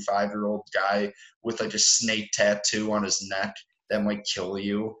 45-year-old guy with like a snake tattoo on his neck that might kill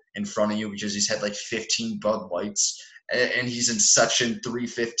you in front of you because he's had like 15 Bud Lights and he's in section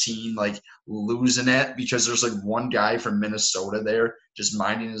 315, like losing it because there's like one guy from Minnesota there just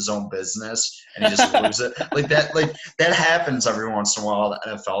minding his own business and he just loses it. Like that happens every once in a while at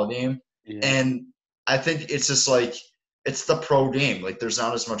the NFL game. Yeah. And I think it's just like it's the pro game. Like there's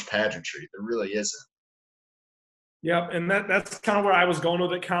not as much pageantry. There really isn't. Yep, and that's kind of where I was going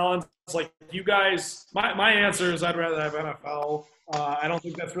with it, Collins. Like you guys, my answer is I'd rather have NFL. I don't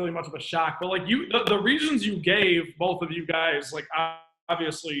think that's really much of a shock. But like the reasons you gave, both of you guys, like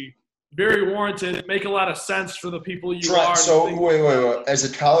obviously very warranted, make a lot of sense for the people you are. So wait. As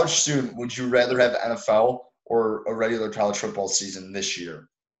a college student, would you rather have NFL or a regular college football season this year?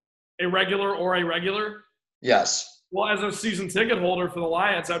 A regular or a regular? Yes. Well, as a season ticket holder for the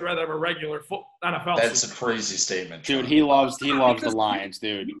Lions, I'd rather have a regular NFL That's season. A crazy statement. Dude, he loves the Lions,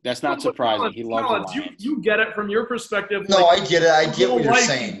 dude. That's not surprising. He loves the Lions. You get it from your perspective. No, I get it. I get what you're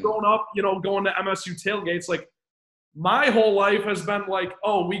saying. Growing up, going to MSU tailgates, like my whole life has been like,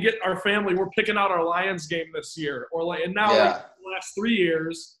 oh, we get our family, we're picking out our Lions game this year. Or like, and now like, the last 3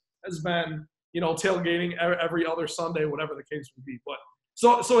 years has been, tailgating every other Sunday, whatever the case would be. But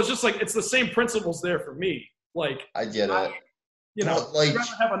so it's just like, it's the same principles there for me. Like I get it. I'd rather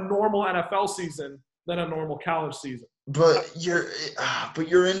have a normal NFL season than a normal college season. but you're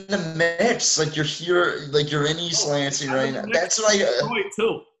in the mix. Like you're here, like you're in East Lansing right now. That's what Detroit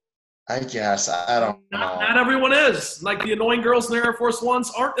too. I guess. I don't know. Not everyone is. Like the annoying girls in the Air Force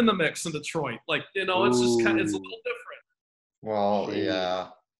Ones aren't in the mix in Detroit. Like, it's just it's a little different. Well, yeah.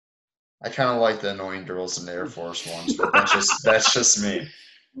 I kind of like the annoying girls in the Air Force Ones, but that's just me.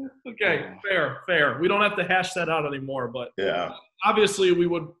 Okay, fair. We don't have to hash that out anymore, but yeah. Obviously we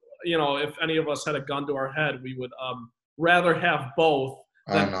would, if any of us had a gun to our head, we would rather have both.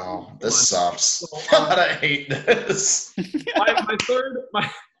 I know. This sucks. So, I hate this.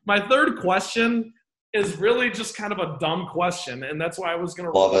 My third question is really just kind of a dumb question, and that's why I was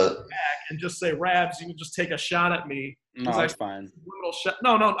going to love it back and just say, Rabs, you can just take a shot at me. No, that's fine.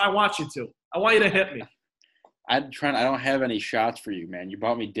 No, I want you to. I want you to hit me. I don't have any shots for you, man. You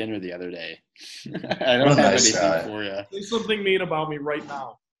bought me dinner the other day. I don't have anything for you. Say something mean about me right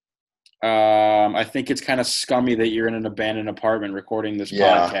now. I think it's kind of scummy that you're in an abandoned apartment recording this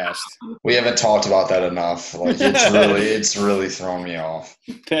podcast. We haven't talked about that enough. Like it's really thrown me off.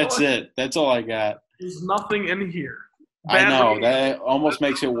 That's it. That's all I got. There's nothing in here. I know that almost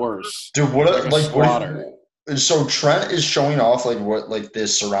makes it worse. Dude, so Trent is showing off like the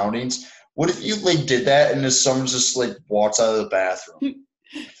surroundings. What if you did that and this someone just walks out of the bathroom?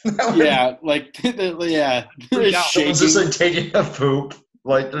 Yeah, someone's just taking a poop.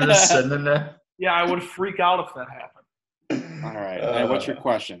 They're just sitting in there. Yeah, I would freak out if that happened. All right. What's your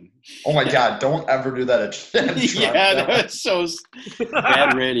question? Oh my God! Don't ever do that again. Yeah, that's so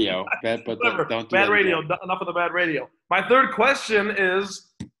bad radio. Don't do bad radio. Enough of the bad radio. My third question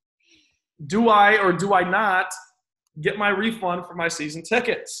is: do I or do I not get my refund for my season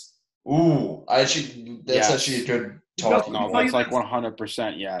tickets? Ooh, that's actually a good talk. No, that's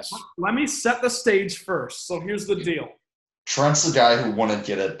 100% yes. Let me set the stage first. So here's the deal. Trent's the guy who wouldn't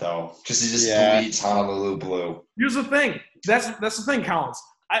get it though, because he just bleeds Honolulu blue. Here's the thing. That's the thing, Collins.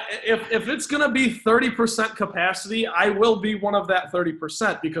 If it's gonna be 30% capacity, I will be one of that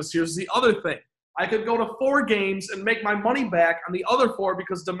 30%. Because here's the other thing. I could go to 4 games and make my money back on the other 4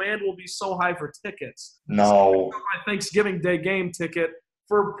 because demand will be so high for tickets. No. So my Thanksgiving Day game ticket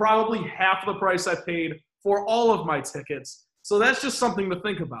for probably half the price I paid for all of my tickets. So that's just something to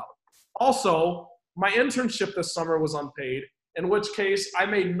think about. Also, my internship this summer was unpaid, in which case I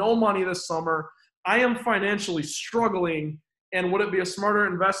made no money this summer. I am financially struggling, and would it be a smarter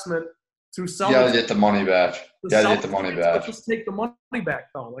investment to sell? You gotta get the money back. Just take the money back,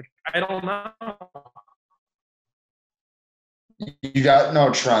 though. I don't know. You got no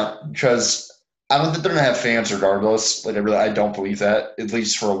Trent, because I don't think they're gonna have fans regardless. I don't believe that, at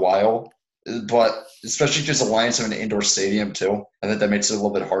least for a while. But especially because the Lions have an indoor stadium too, I think that makes it a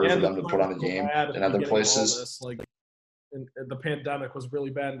little bit harder for them to put on a game than other places. The pandemic was really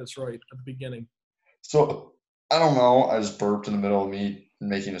bad in Detroit at the beginning. So I don't know. I just burped in the middle of me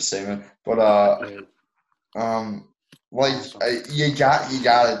making a statement, but you got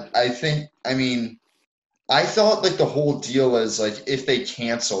it. I think. I mean, I thought the whole deal is if they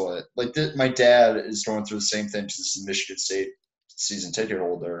cancel it, my dad is going through the same thing because he's a Michigan State season ticket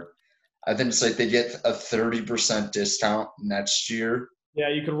holder. I think it's they get a 30% discount next year. Yeah,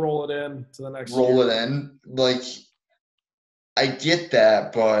 you can roll it in to the next year. Roll it in. I get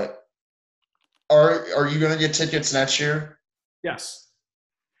that, but are you going to get tickets next year? Yes.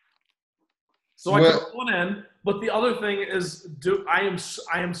 So I can roll it in, but the other thing is, I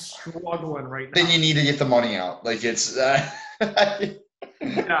am struggling right now. Then you need to get the money out. It's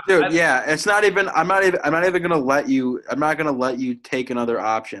Dude, it's not even. I'm not even gonna let you. I'm not gonna let you take another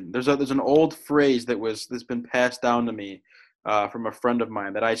option. There's an old phrase that's been passed down to me from a friend of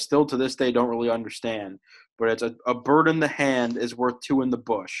mine that I still to this day don't really understand. But it's a bird in the hand is worth 2 in the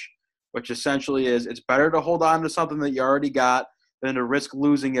bush, which essentially is it's better to hold on to something that you already got than to risk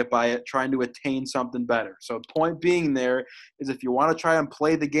losing it by trying to attain something better. So point being there is if you want to try and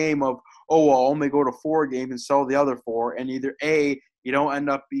play the game of I'll only go to 4 games and sell the other 4, and either A, you don't end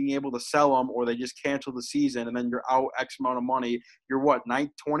up being able to sell them, or they just cancel the season, and then you're out X amount of money. You're what,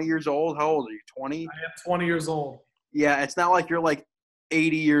 20 years old? How old are you, 20? I am 20 years old. Yeah, it's not like you're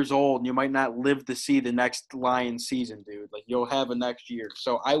 80 years old and you might not live to see the next Lions season, dude. You'll have a next year.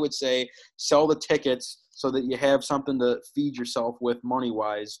 So I would say sell the tickets so that you have something to feed yourself with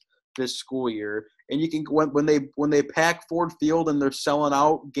money-wise this school year. And you can when they pack Ford Field and they're selling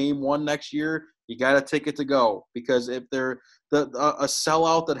out game 1 next year, you got a ticket to go, because if they're a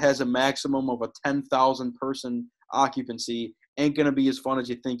sellout that has a maximum of a 10,000 person occupancy ain't going to be as fun as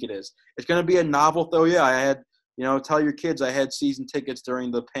you think it is. It's going to be a novel though. Yeah, I had, tell your kids I had season tickets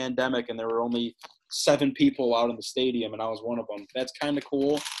during the pandemic and there were only 7 people out in the stadium and I was one of them. That's kind of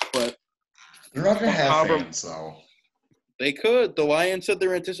cool, but you're not going to have fans though. They could. The Lions said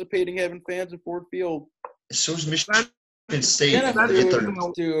they're anticipating having fans at Ford Field. So is Michigan State. Yeah, They get their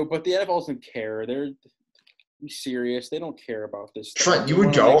dude, but the NFL doesn't care. They're be serious. They don't care about this stuff. Trent, you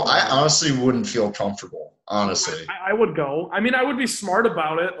would go? I honestly wouldn't feel comfortable, honestly. I would go. I mean, I would be smart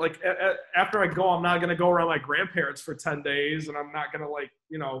about it. Like, after I go, I'm not going to go around my grandparents for 10 days, and I'm not going to, like,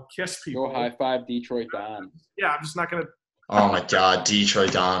 kiss people. Go high five Detroit Don. Yeah, I'm just not going to. Oh, my God.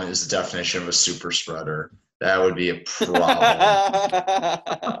 Detroit Don is the definition of a super spreader. That would be a problem.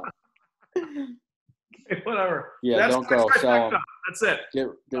 Whatever. Yeah, don't go. Sell them. That's it. Get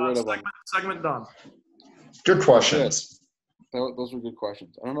rid of them. Segment done. Good questions. Good. Those were good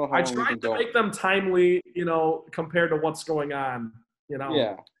questions. I don't know how I long we tried can to go. make them timely, compared to what's going on.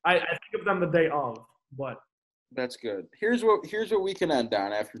 Yeah. I think of them the day of, but that's good. Here's what we can end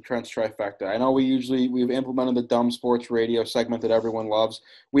on after Trent's trifecta. I know we've implemented the dumb sports radio segment that everyone loves.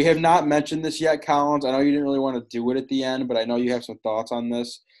 We have not mentioned this yet, Collins. I know you didn't really want to do it at the end, but I know you have some thoughts on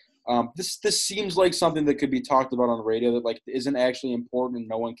this. This seems like something that could be talked about on the radio that like isn't actually important and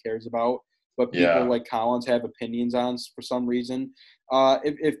no one cares about, but people like Collins have opinions on for some reason.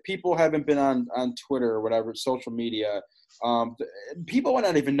 If people haven't been on Twitter or whatever, social media, people might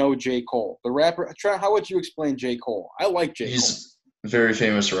not even know J. Cole, the rapper. Trent, how would you explain J. Cole? I like J. Cole. He's a very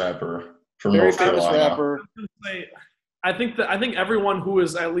famous rapper from very North famous Carolina. rapper. I think everyone who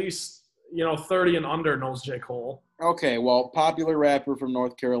is at least 30 and under knows J. Cole. Okay, well, popular rapper from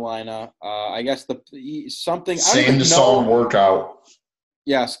North Carolina. I guess something. Sing the song "Workout."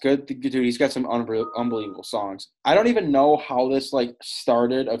 Yes, good dude. He's got some unbelievable songs. I don't even know how this like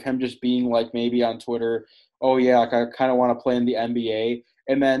started of him just being like maybe on Twitter. Oh yeah, like I kind of want to play in the NBA.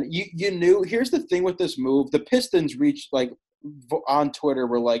 And then you knew. Here's the thing with this move: the Pistons reached like on Twitter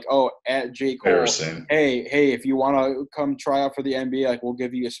were like, oh, at J. Cole, hey, if you want to come try out for the NBA, like we'll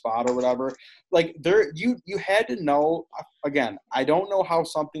give you a spot or whatever. Like you had to know. Again, I don't know how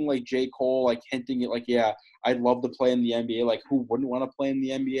something like J. Cole like hinting at like, yeah, I'd love to play in the NBA. Like who wouldn't want to play in the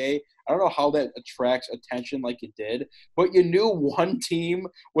NBA? I don't know how that attracts attention like it did, but you knew one team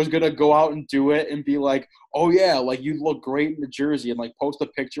was going to go out and do it and be like, oh yeah, like you look great in the jersey and like post a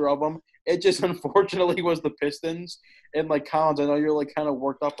picture of them. It just unfortunately was the Pistons. And like Collins, I know you're like kind of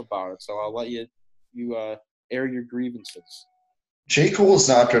worked up about it, so I'll let you air your grievances. J. Cole is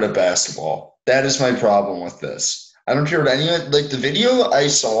not good at basketball. That is my problem with this. I don't care what anyone like the video I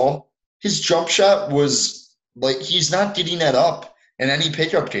saw, his jump shot was like he's not getting that up in any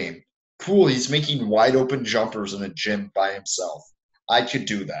pickup game. Cool, he's making wide open jumpers in a gym by himself. I could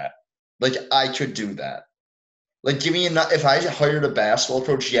do that. Like I could do that. Like give me if I hired a basketball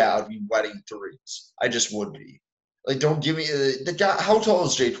coach, yeah, I'd be wetting threes. I just would be. Like don't give me the guy. How tall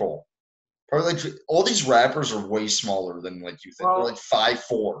is J. Cole? Probably like all these rappers are way smaller than like you think. They're like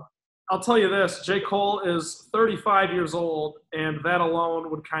 5'4". I'll tell you this: J. Cole is 35 years old, and that alone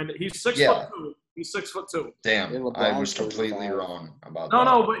would he's 6'2". He's 6'2". Damn, I was completely wrong about that.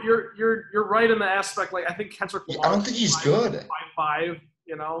 No, but you're right in the aspect. Like I think Kendrick Lamar. I don't think he's good. 5'5".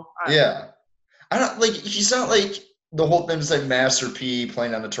 I don't like. He's not like the whole thing's like Master P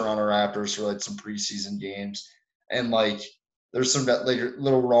playing on the Toronto Raptors for like some preseason games, and like there's some like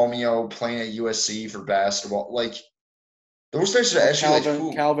little Romeo playing at USC for basketball. Like those guys are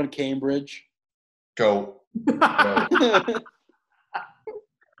actually Calvin Cambridge. Go.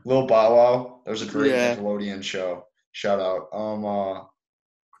 Lil Bow Wow. That was a great Nickelodeon show. Shout out.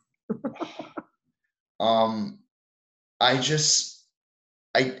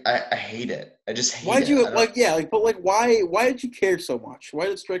 I hate it. I just hate it. Why'd you why did you care so much? Why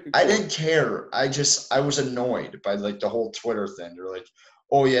did it strike a chord? I didn't care. I was annoyed by like the whole Twitter thing. They're like,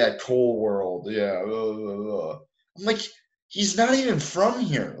 oh yeah, Cole World. Yeah. I'm like, he's not even from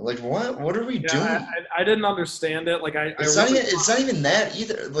here. Like what are we doing? I didn't understand it. Like it's not even that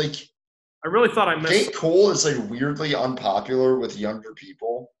either. Like I really thought I missed J. Cole is like weirdly unpopular with younger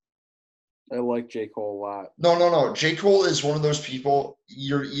people. I like J. Cole a lot. No. J. Cole is one of those people.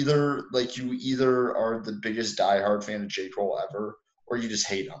 You either are the biggest diehard fan of J. Cole ever, or you just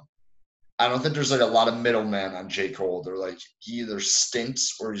hate him. I don't think there's like a lot of middlemen on J. Cole. They're like he either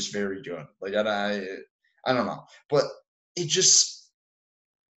stinks or he's very good. Like I don't know, but it just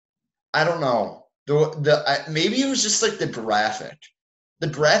I don't know. Maybe it was just like the graphic. The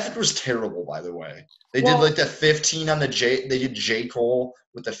graphic was terrible, by the way. They did like the 15 on the J. They did J. Cole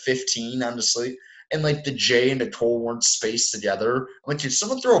with the 15 on the sleeve, and like the J and the Cole weren't spaced together. I'm like, did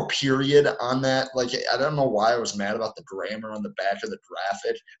someone throw a period on that? Like, I don't know why I was mad about the grammar on the back of the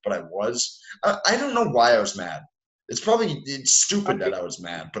graphic, but I was. I don't know why I was mad. It's stupid that I was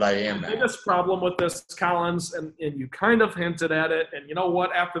mad, but I am The mad. biggest problem with this, Collins, and you kind of hinted at it, and you know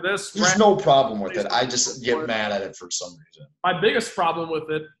what? After this, There's no problem with it. I just get mad at it for some reason. my biggest problem with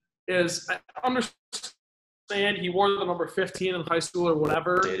it is I understand he wore the number 15 in high school or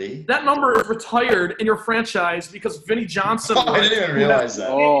whatever. Did he? That number is retired in your franchise because Vinnie Johnson. I didn't even realize that.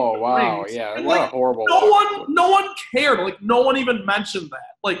 Oh wow, rings. yeah, And, what a like, horrible. No one cared. Like no one even mentioned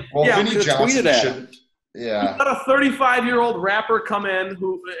that. Like Well, yeah, Vinnie should've Johnson tweeted at should. Yeah. let a 35-year-old rapper come in and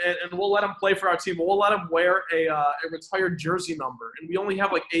we'll let him play for our team. We'll let him wear a retired jersey number, and we only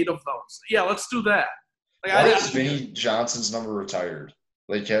have like 8 of those. Yeah, let's do that. Like, Why is Vinnie Johnson's number retired?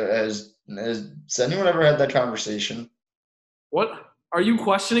 Like, has anyone ever had that conversation? What are you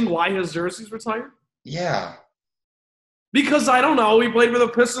questioning? Why his jersey's retired? Yeah. Because I don't know. He played for the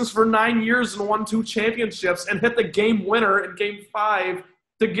Pistons for 9 years and won 2 championships and hit the game winner in Game 5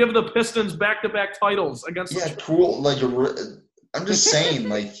 to give the Pistons back-to-back titles against. Yeah, cool. Like, I'm just saying,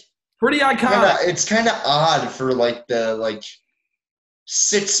 like, pretty iconic. it's kind of odd for like the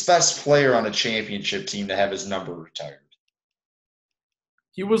 6th best player on a championship team to have his number retired.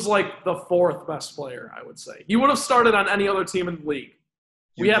 He was like the 4th best player, I would say. He would have started on any other team in the league.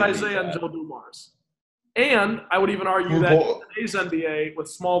 We had Isaiah and Joe Dumars. And I would even argue that in today's NBA, with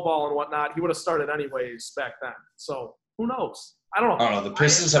small ball and whatnot, he would have started anyways back then. So who knows? I don't know. I don't know.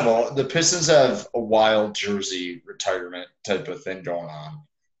 The Pistons have a wild jersey retirement type of thing going on.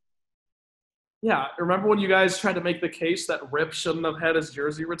 Yeah, remember when you guys tried to make the case that Rip shouldn't have had his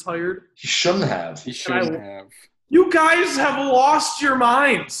jersey retired? He shouldn't have. He shouldn't have. You guys have lost your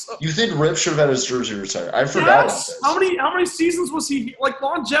minds. You think Rip should have had his jersey retired? I forgot about Yes. this. How many seasons was he? Like,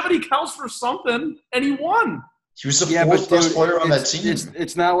 longevity counts for something, and he won. He was the 4th best player on that team.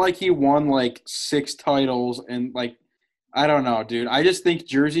 It's not like he won like 6 titles and like I don't know, dude. I just think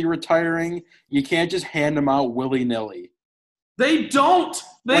jersey retiring, you can't just hand them out willy-nilly. They don't.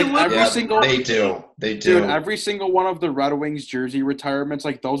 They Like, literally. every single- They do. Dude, every single one of the Red Wings jersey retirements,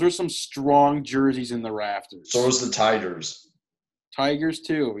 like those are some strong jerseys in the rafters. So is the Tigers. Tigers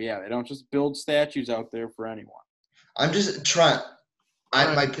too. Yeah, they don't just build statues out there for anyone. I'm just trying.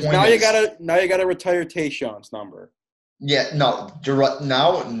 My point Now is, you gotta retire Tayshaun's number. Yeah, no. You're right.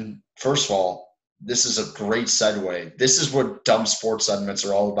 Now, first of all, this is a great segue. This is what dumb sports segments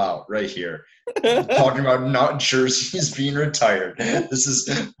are all about, right here. Talking about not jerseys being retired. This is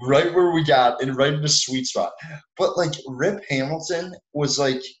right where we got and right in the sweet spot. But like Rip Hamilton was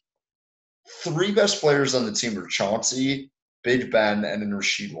like 3 best players on the team were Chauncey, Big Ben, and then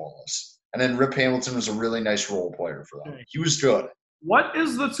Rasheed Wallace. And then Rip Hamilton was a really nice role player for them. He was good. What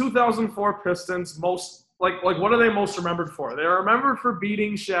is the 2004 Pistons most like? What are they most remembered for? They're remembered for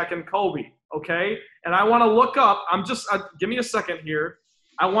beating Shaq and Kobe. Okay, and I want to look up. Give me a second here.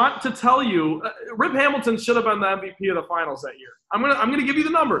 I want to tell you, Rip Hamilton should have been the MVP of the finals that year. I'm gonna give you the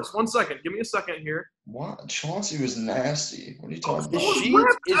numbers. 1 second. Give me a second here. What? Chauncey was nasty. What are you talking Is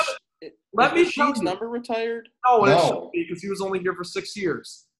about? Rasheed's number retired? No, it No. shouldn't be because he was only here for 6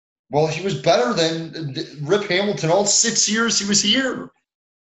 years. Well, he was better than Rip Hamilton all 6 years he was here.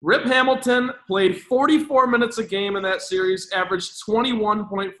 Rip Hamilton played 44 minutes a game in that series, averaged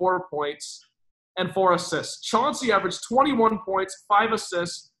 21.4 points and 4 assists. Chauncey averaged 21 points, 5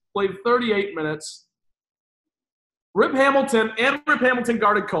 assists, played 38 minutes. Rip Hamilton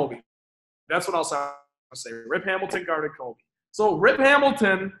guarded Kobe. That's what else I'll say. Rip Hamilton guarded Kobe. So Rip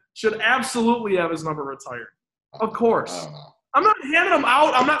Hamilton should absolutely have his number retired. Of course. I don't know. I'm not handing him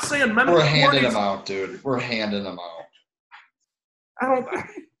out. I'm not saying men. We're handing him out, dude. We're handing him out. I don't.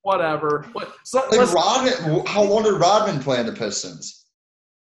 Whatever. So, Like listen, Rodman, how long did Rodman play in the Pistons?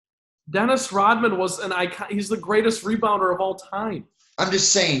 Dennis Rodman was an icon. He's the greatest rebounder of all time. I'm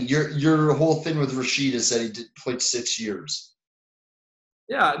just saying, your whole thing with Rasheed is that he played 6 years.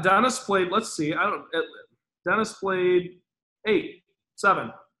 Yeah, Dennis played. Let's see. Dennis played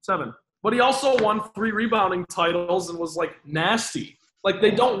 7. But he also won 3 rebounding titles and was like nasty. Like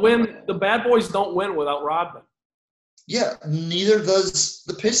they don't win. The bad boys don't win without Rodman. Yeah, neither does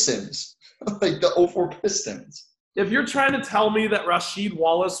the Pistons. Like the 04 Pistons. If you're trying to tell me that Rasheed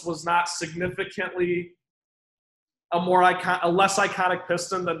Wallace was not significantly a less iconic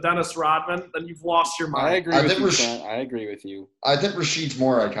Piston than Dennis Rodman, then you've lost your mind. I agree with you, Trent. I agree with you. I think Rasheed's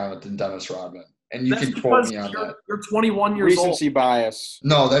more iconic than Dennis Rodman. And you That's can quote because me on that. You're 21 years Recency bias.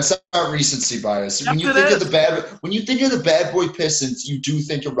 No, that's not recency bias. Yes, When you it think is. when you think of the bad boy Pistons, you do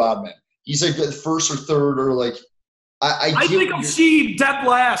think of Rodman. He's like the first or third or like I think of Sheed dead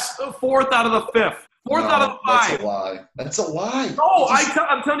last, 4th out of the 5th, 4th out of the 5. That's a lie. That's a lie. No,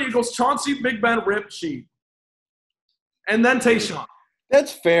 I'm telling you, it goes Chauncey, Big Ben, Rip, Sheed. And then Tayshaun.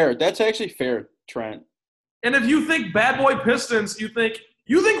 That's fair. That's actually fair, Trent. And if you think Bad Boy Pistons, you think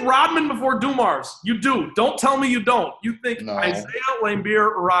Rodman before Dumars. You do. Don't tell me you don't. You think No. Isaiah,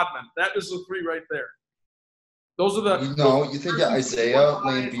 Laimbeer, Rodman. That is the three right there. Those are the. No, you think Isaiah,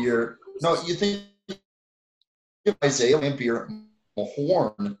 Laimbeer. No, you think Isaiah, Laimbeer,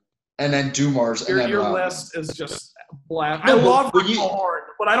 Mahorn, and then Dumars, and then Your Rodman. list is just black. No, I love but Rick Mahorn,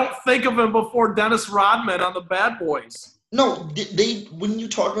 but I don't think of him before Dennis Rodman on the Bad Boys. No, they when you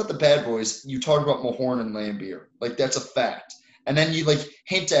talk about the Bad Boys, you talk about Mahorn and Laimbeer. Like, that's a fact. And then you, like,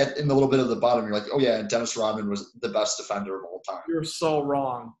 hint at in a little bit of the bottom, you're like, oh, yeah, Dennis Rodman was the best defender of all time. You're so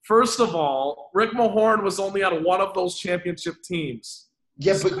wrong. First of all, Rick Mahorn was only on one of those championship teams.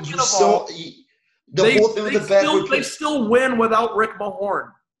 Yeah, but Second you of still all, the whole thing with the Bad Boys. They still win without Rick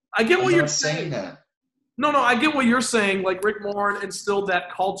Mahorn. I get what I'm you're not saying that. No, I get what you're saying. Like, Rick Mahorn instilled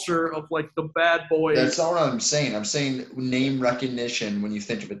that culture of, like, the Bad Boys. That's not what I'm saying. I'm saying name recognition when you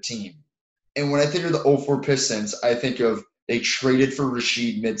think of a team. And when I think of the 04 Pistons, I think of they traded for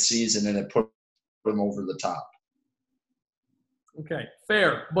Rasheed midseason and it put them over the top. Okay,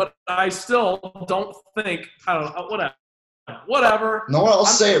 fair. But I still don't think – I don't know. Whatever. No one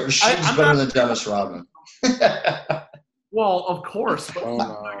else say it. Rasheed's I'm better not- than Dennis Rodman. Well, of course, but Oh, he's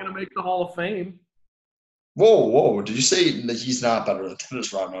no. not going to make the Hall of Fame. Whoa. Did you say that he's not better than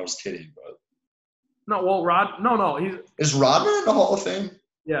Dennis Rodman? I was kidding. But No, well, No, he's is Rodman in the Hall of Fame?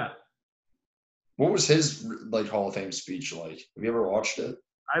 – yeah. What was his like Hall of Fame speech like? Have you ever watched it?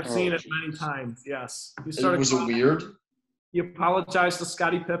 I've Oh, seen it geez. many times, yes. Was it weird? He apologized to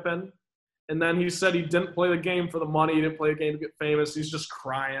Scottie Pippen, and then he said he didn't play the game for the money. He didn't play the game to get famous. He's just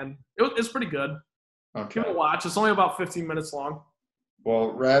crying. It's pretty good. Okay. Give it a watch. It's only about 15 minutes long.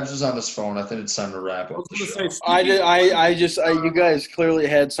 Well, Rabs is on his phone. I think it's time to wrap I up was the going to show. say, You guys clearly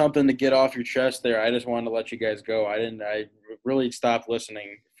had something to get off your chest there. I just wanted to let you guys go. I really stopped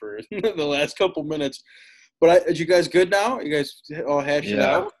listening for the last couple minutes. But are you guys good now? You guys all hashed it Yeah.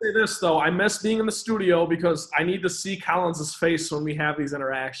 I out? will say this, though. I miss being in the studio because I need to see Collins' face when we have these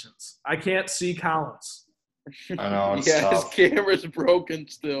interactions. I can't see Collins. I know it's Yeah, tough. his camera's broken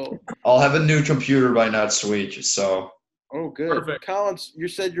still. I'll have a new computer by next week. So Oh, good. Perfect. Collins, you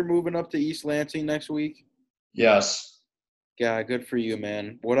said you're moving up to East Lansing next week? yes, Yeah, good for you,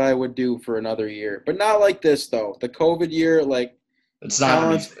 man. What I would do for another year. But not like this, though. The COVID year, like, it's not.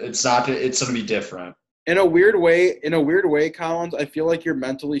 Collins- It's not. It's going to be different. in a weird way, Collins, I feel like you're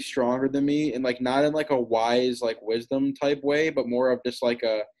mentally stronger than me, and like not in like a wise, like wisdom type way, but more of just like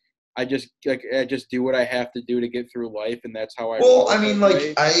I just do what I have to do to get through life, and that's how I. Well, roll I mean, that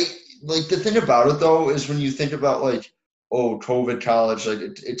like way. the thing about it though is when you think about like, oh, COVID college, like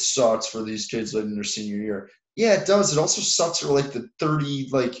it sucks for these kids like in their senior year. Yeah, it does. It also sucks for like the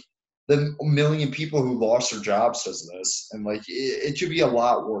million people who lost their jobs because of this, and like it could be a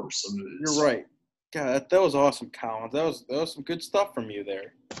lot worse. I mean, You're right. God, that was awesome, Collins. That was some good stuff from you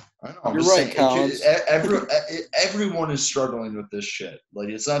there. I know. I'm You're just right, saying, Collins. everyone is struggling with this shit. Like,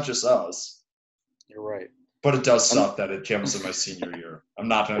 it's not just us. You're right. But it does suck that it comes in my senior year. I'm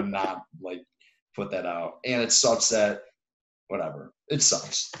not gonna not like put that out. And it sucks that whatever. It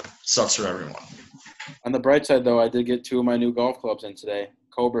sucks. Sucks for everyone. On the bright side, though, I did get 2 of my new golf clubs in today.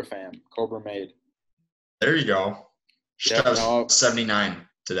 Cobra made. There you go. Yeah, That was no. 79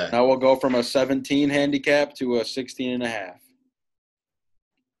 today. Now we'll go from a 17 handicap to a 16 and a half.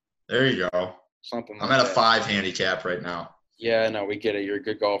 There you go. Something like I'm at a that. 5 handicap right now. Yeah, no, we get it. You're a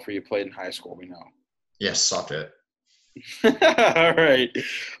good golfer. You played in high school. We know. Yes, suck it. All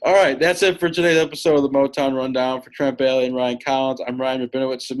right. That's it for today's episode of the Motown Rundown. For Trent Bailey and Ryan Collins, I'm Ryan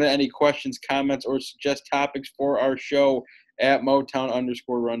Rabinowitz. Submit any questions, comments, or suggest topics for our show at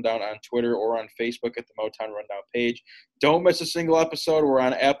Motown_Rundown on Twitter or on Facebook at the Motown Rundown page. Don't miss a single episode. We're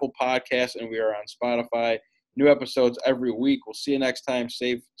on Apple Podcasts and we are on Spotify. New episodes every week. We'll see you next time.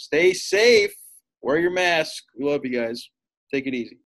 Stay safe. Wear your mask. We love you guys. Take it easy.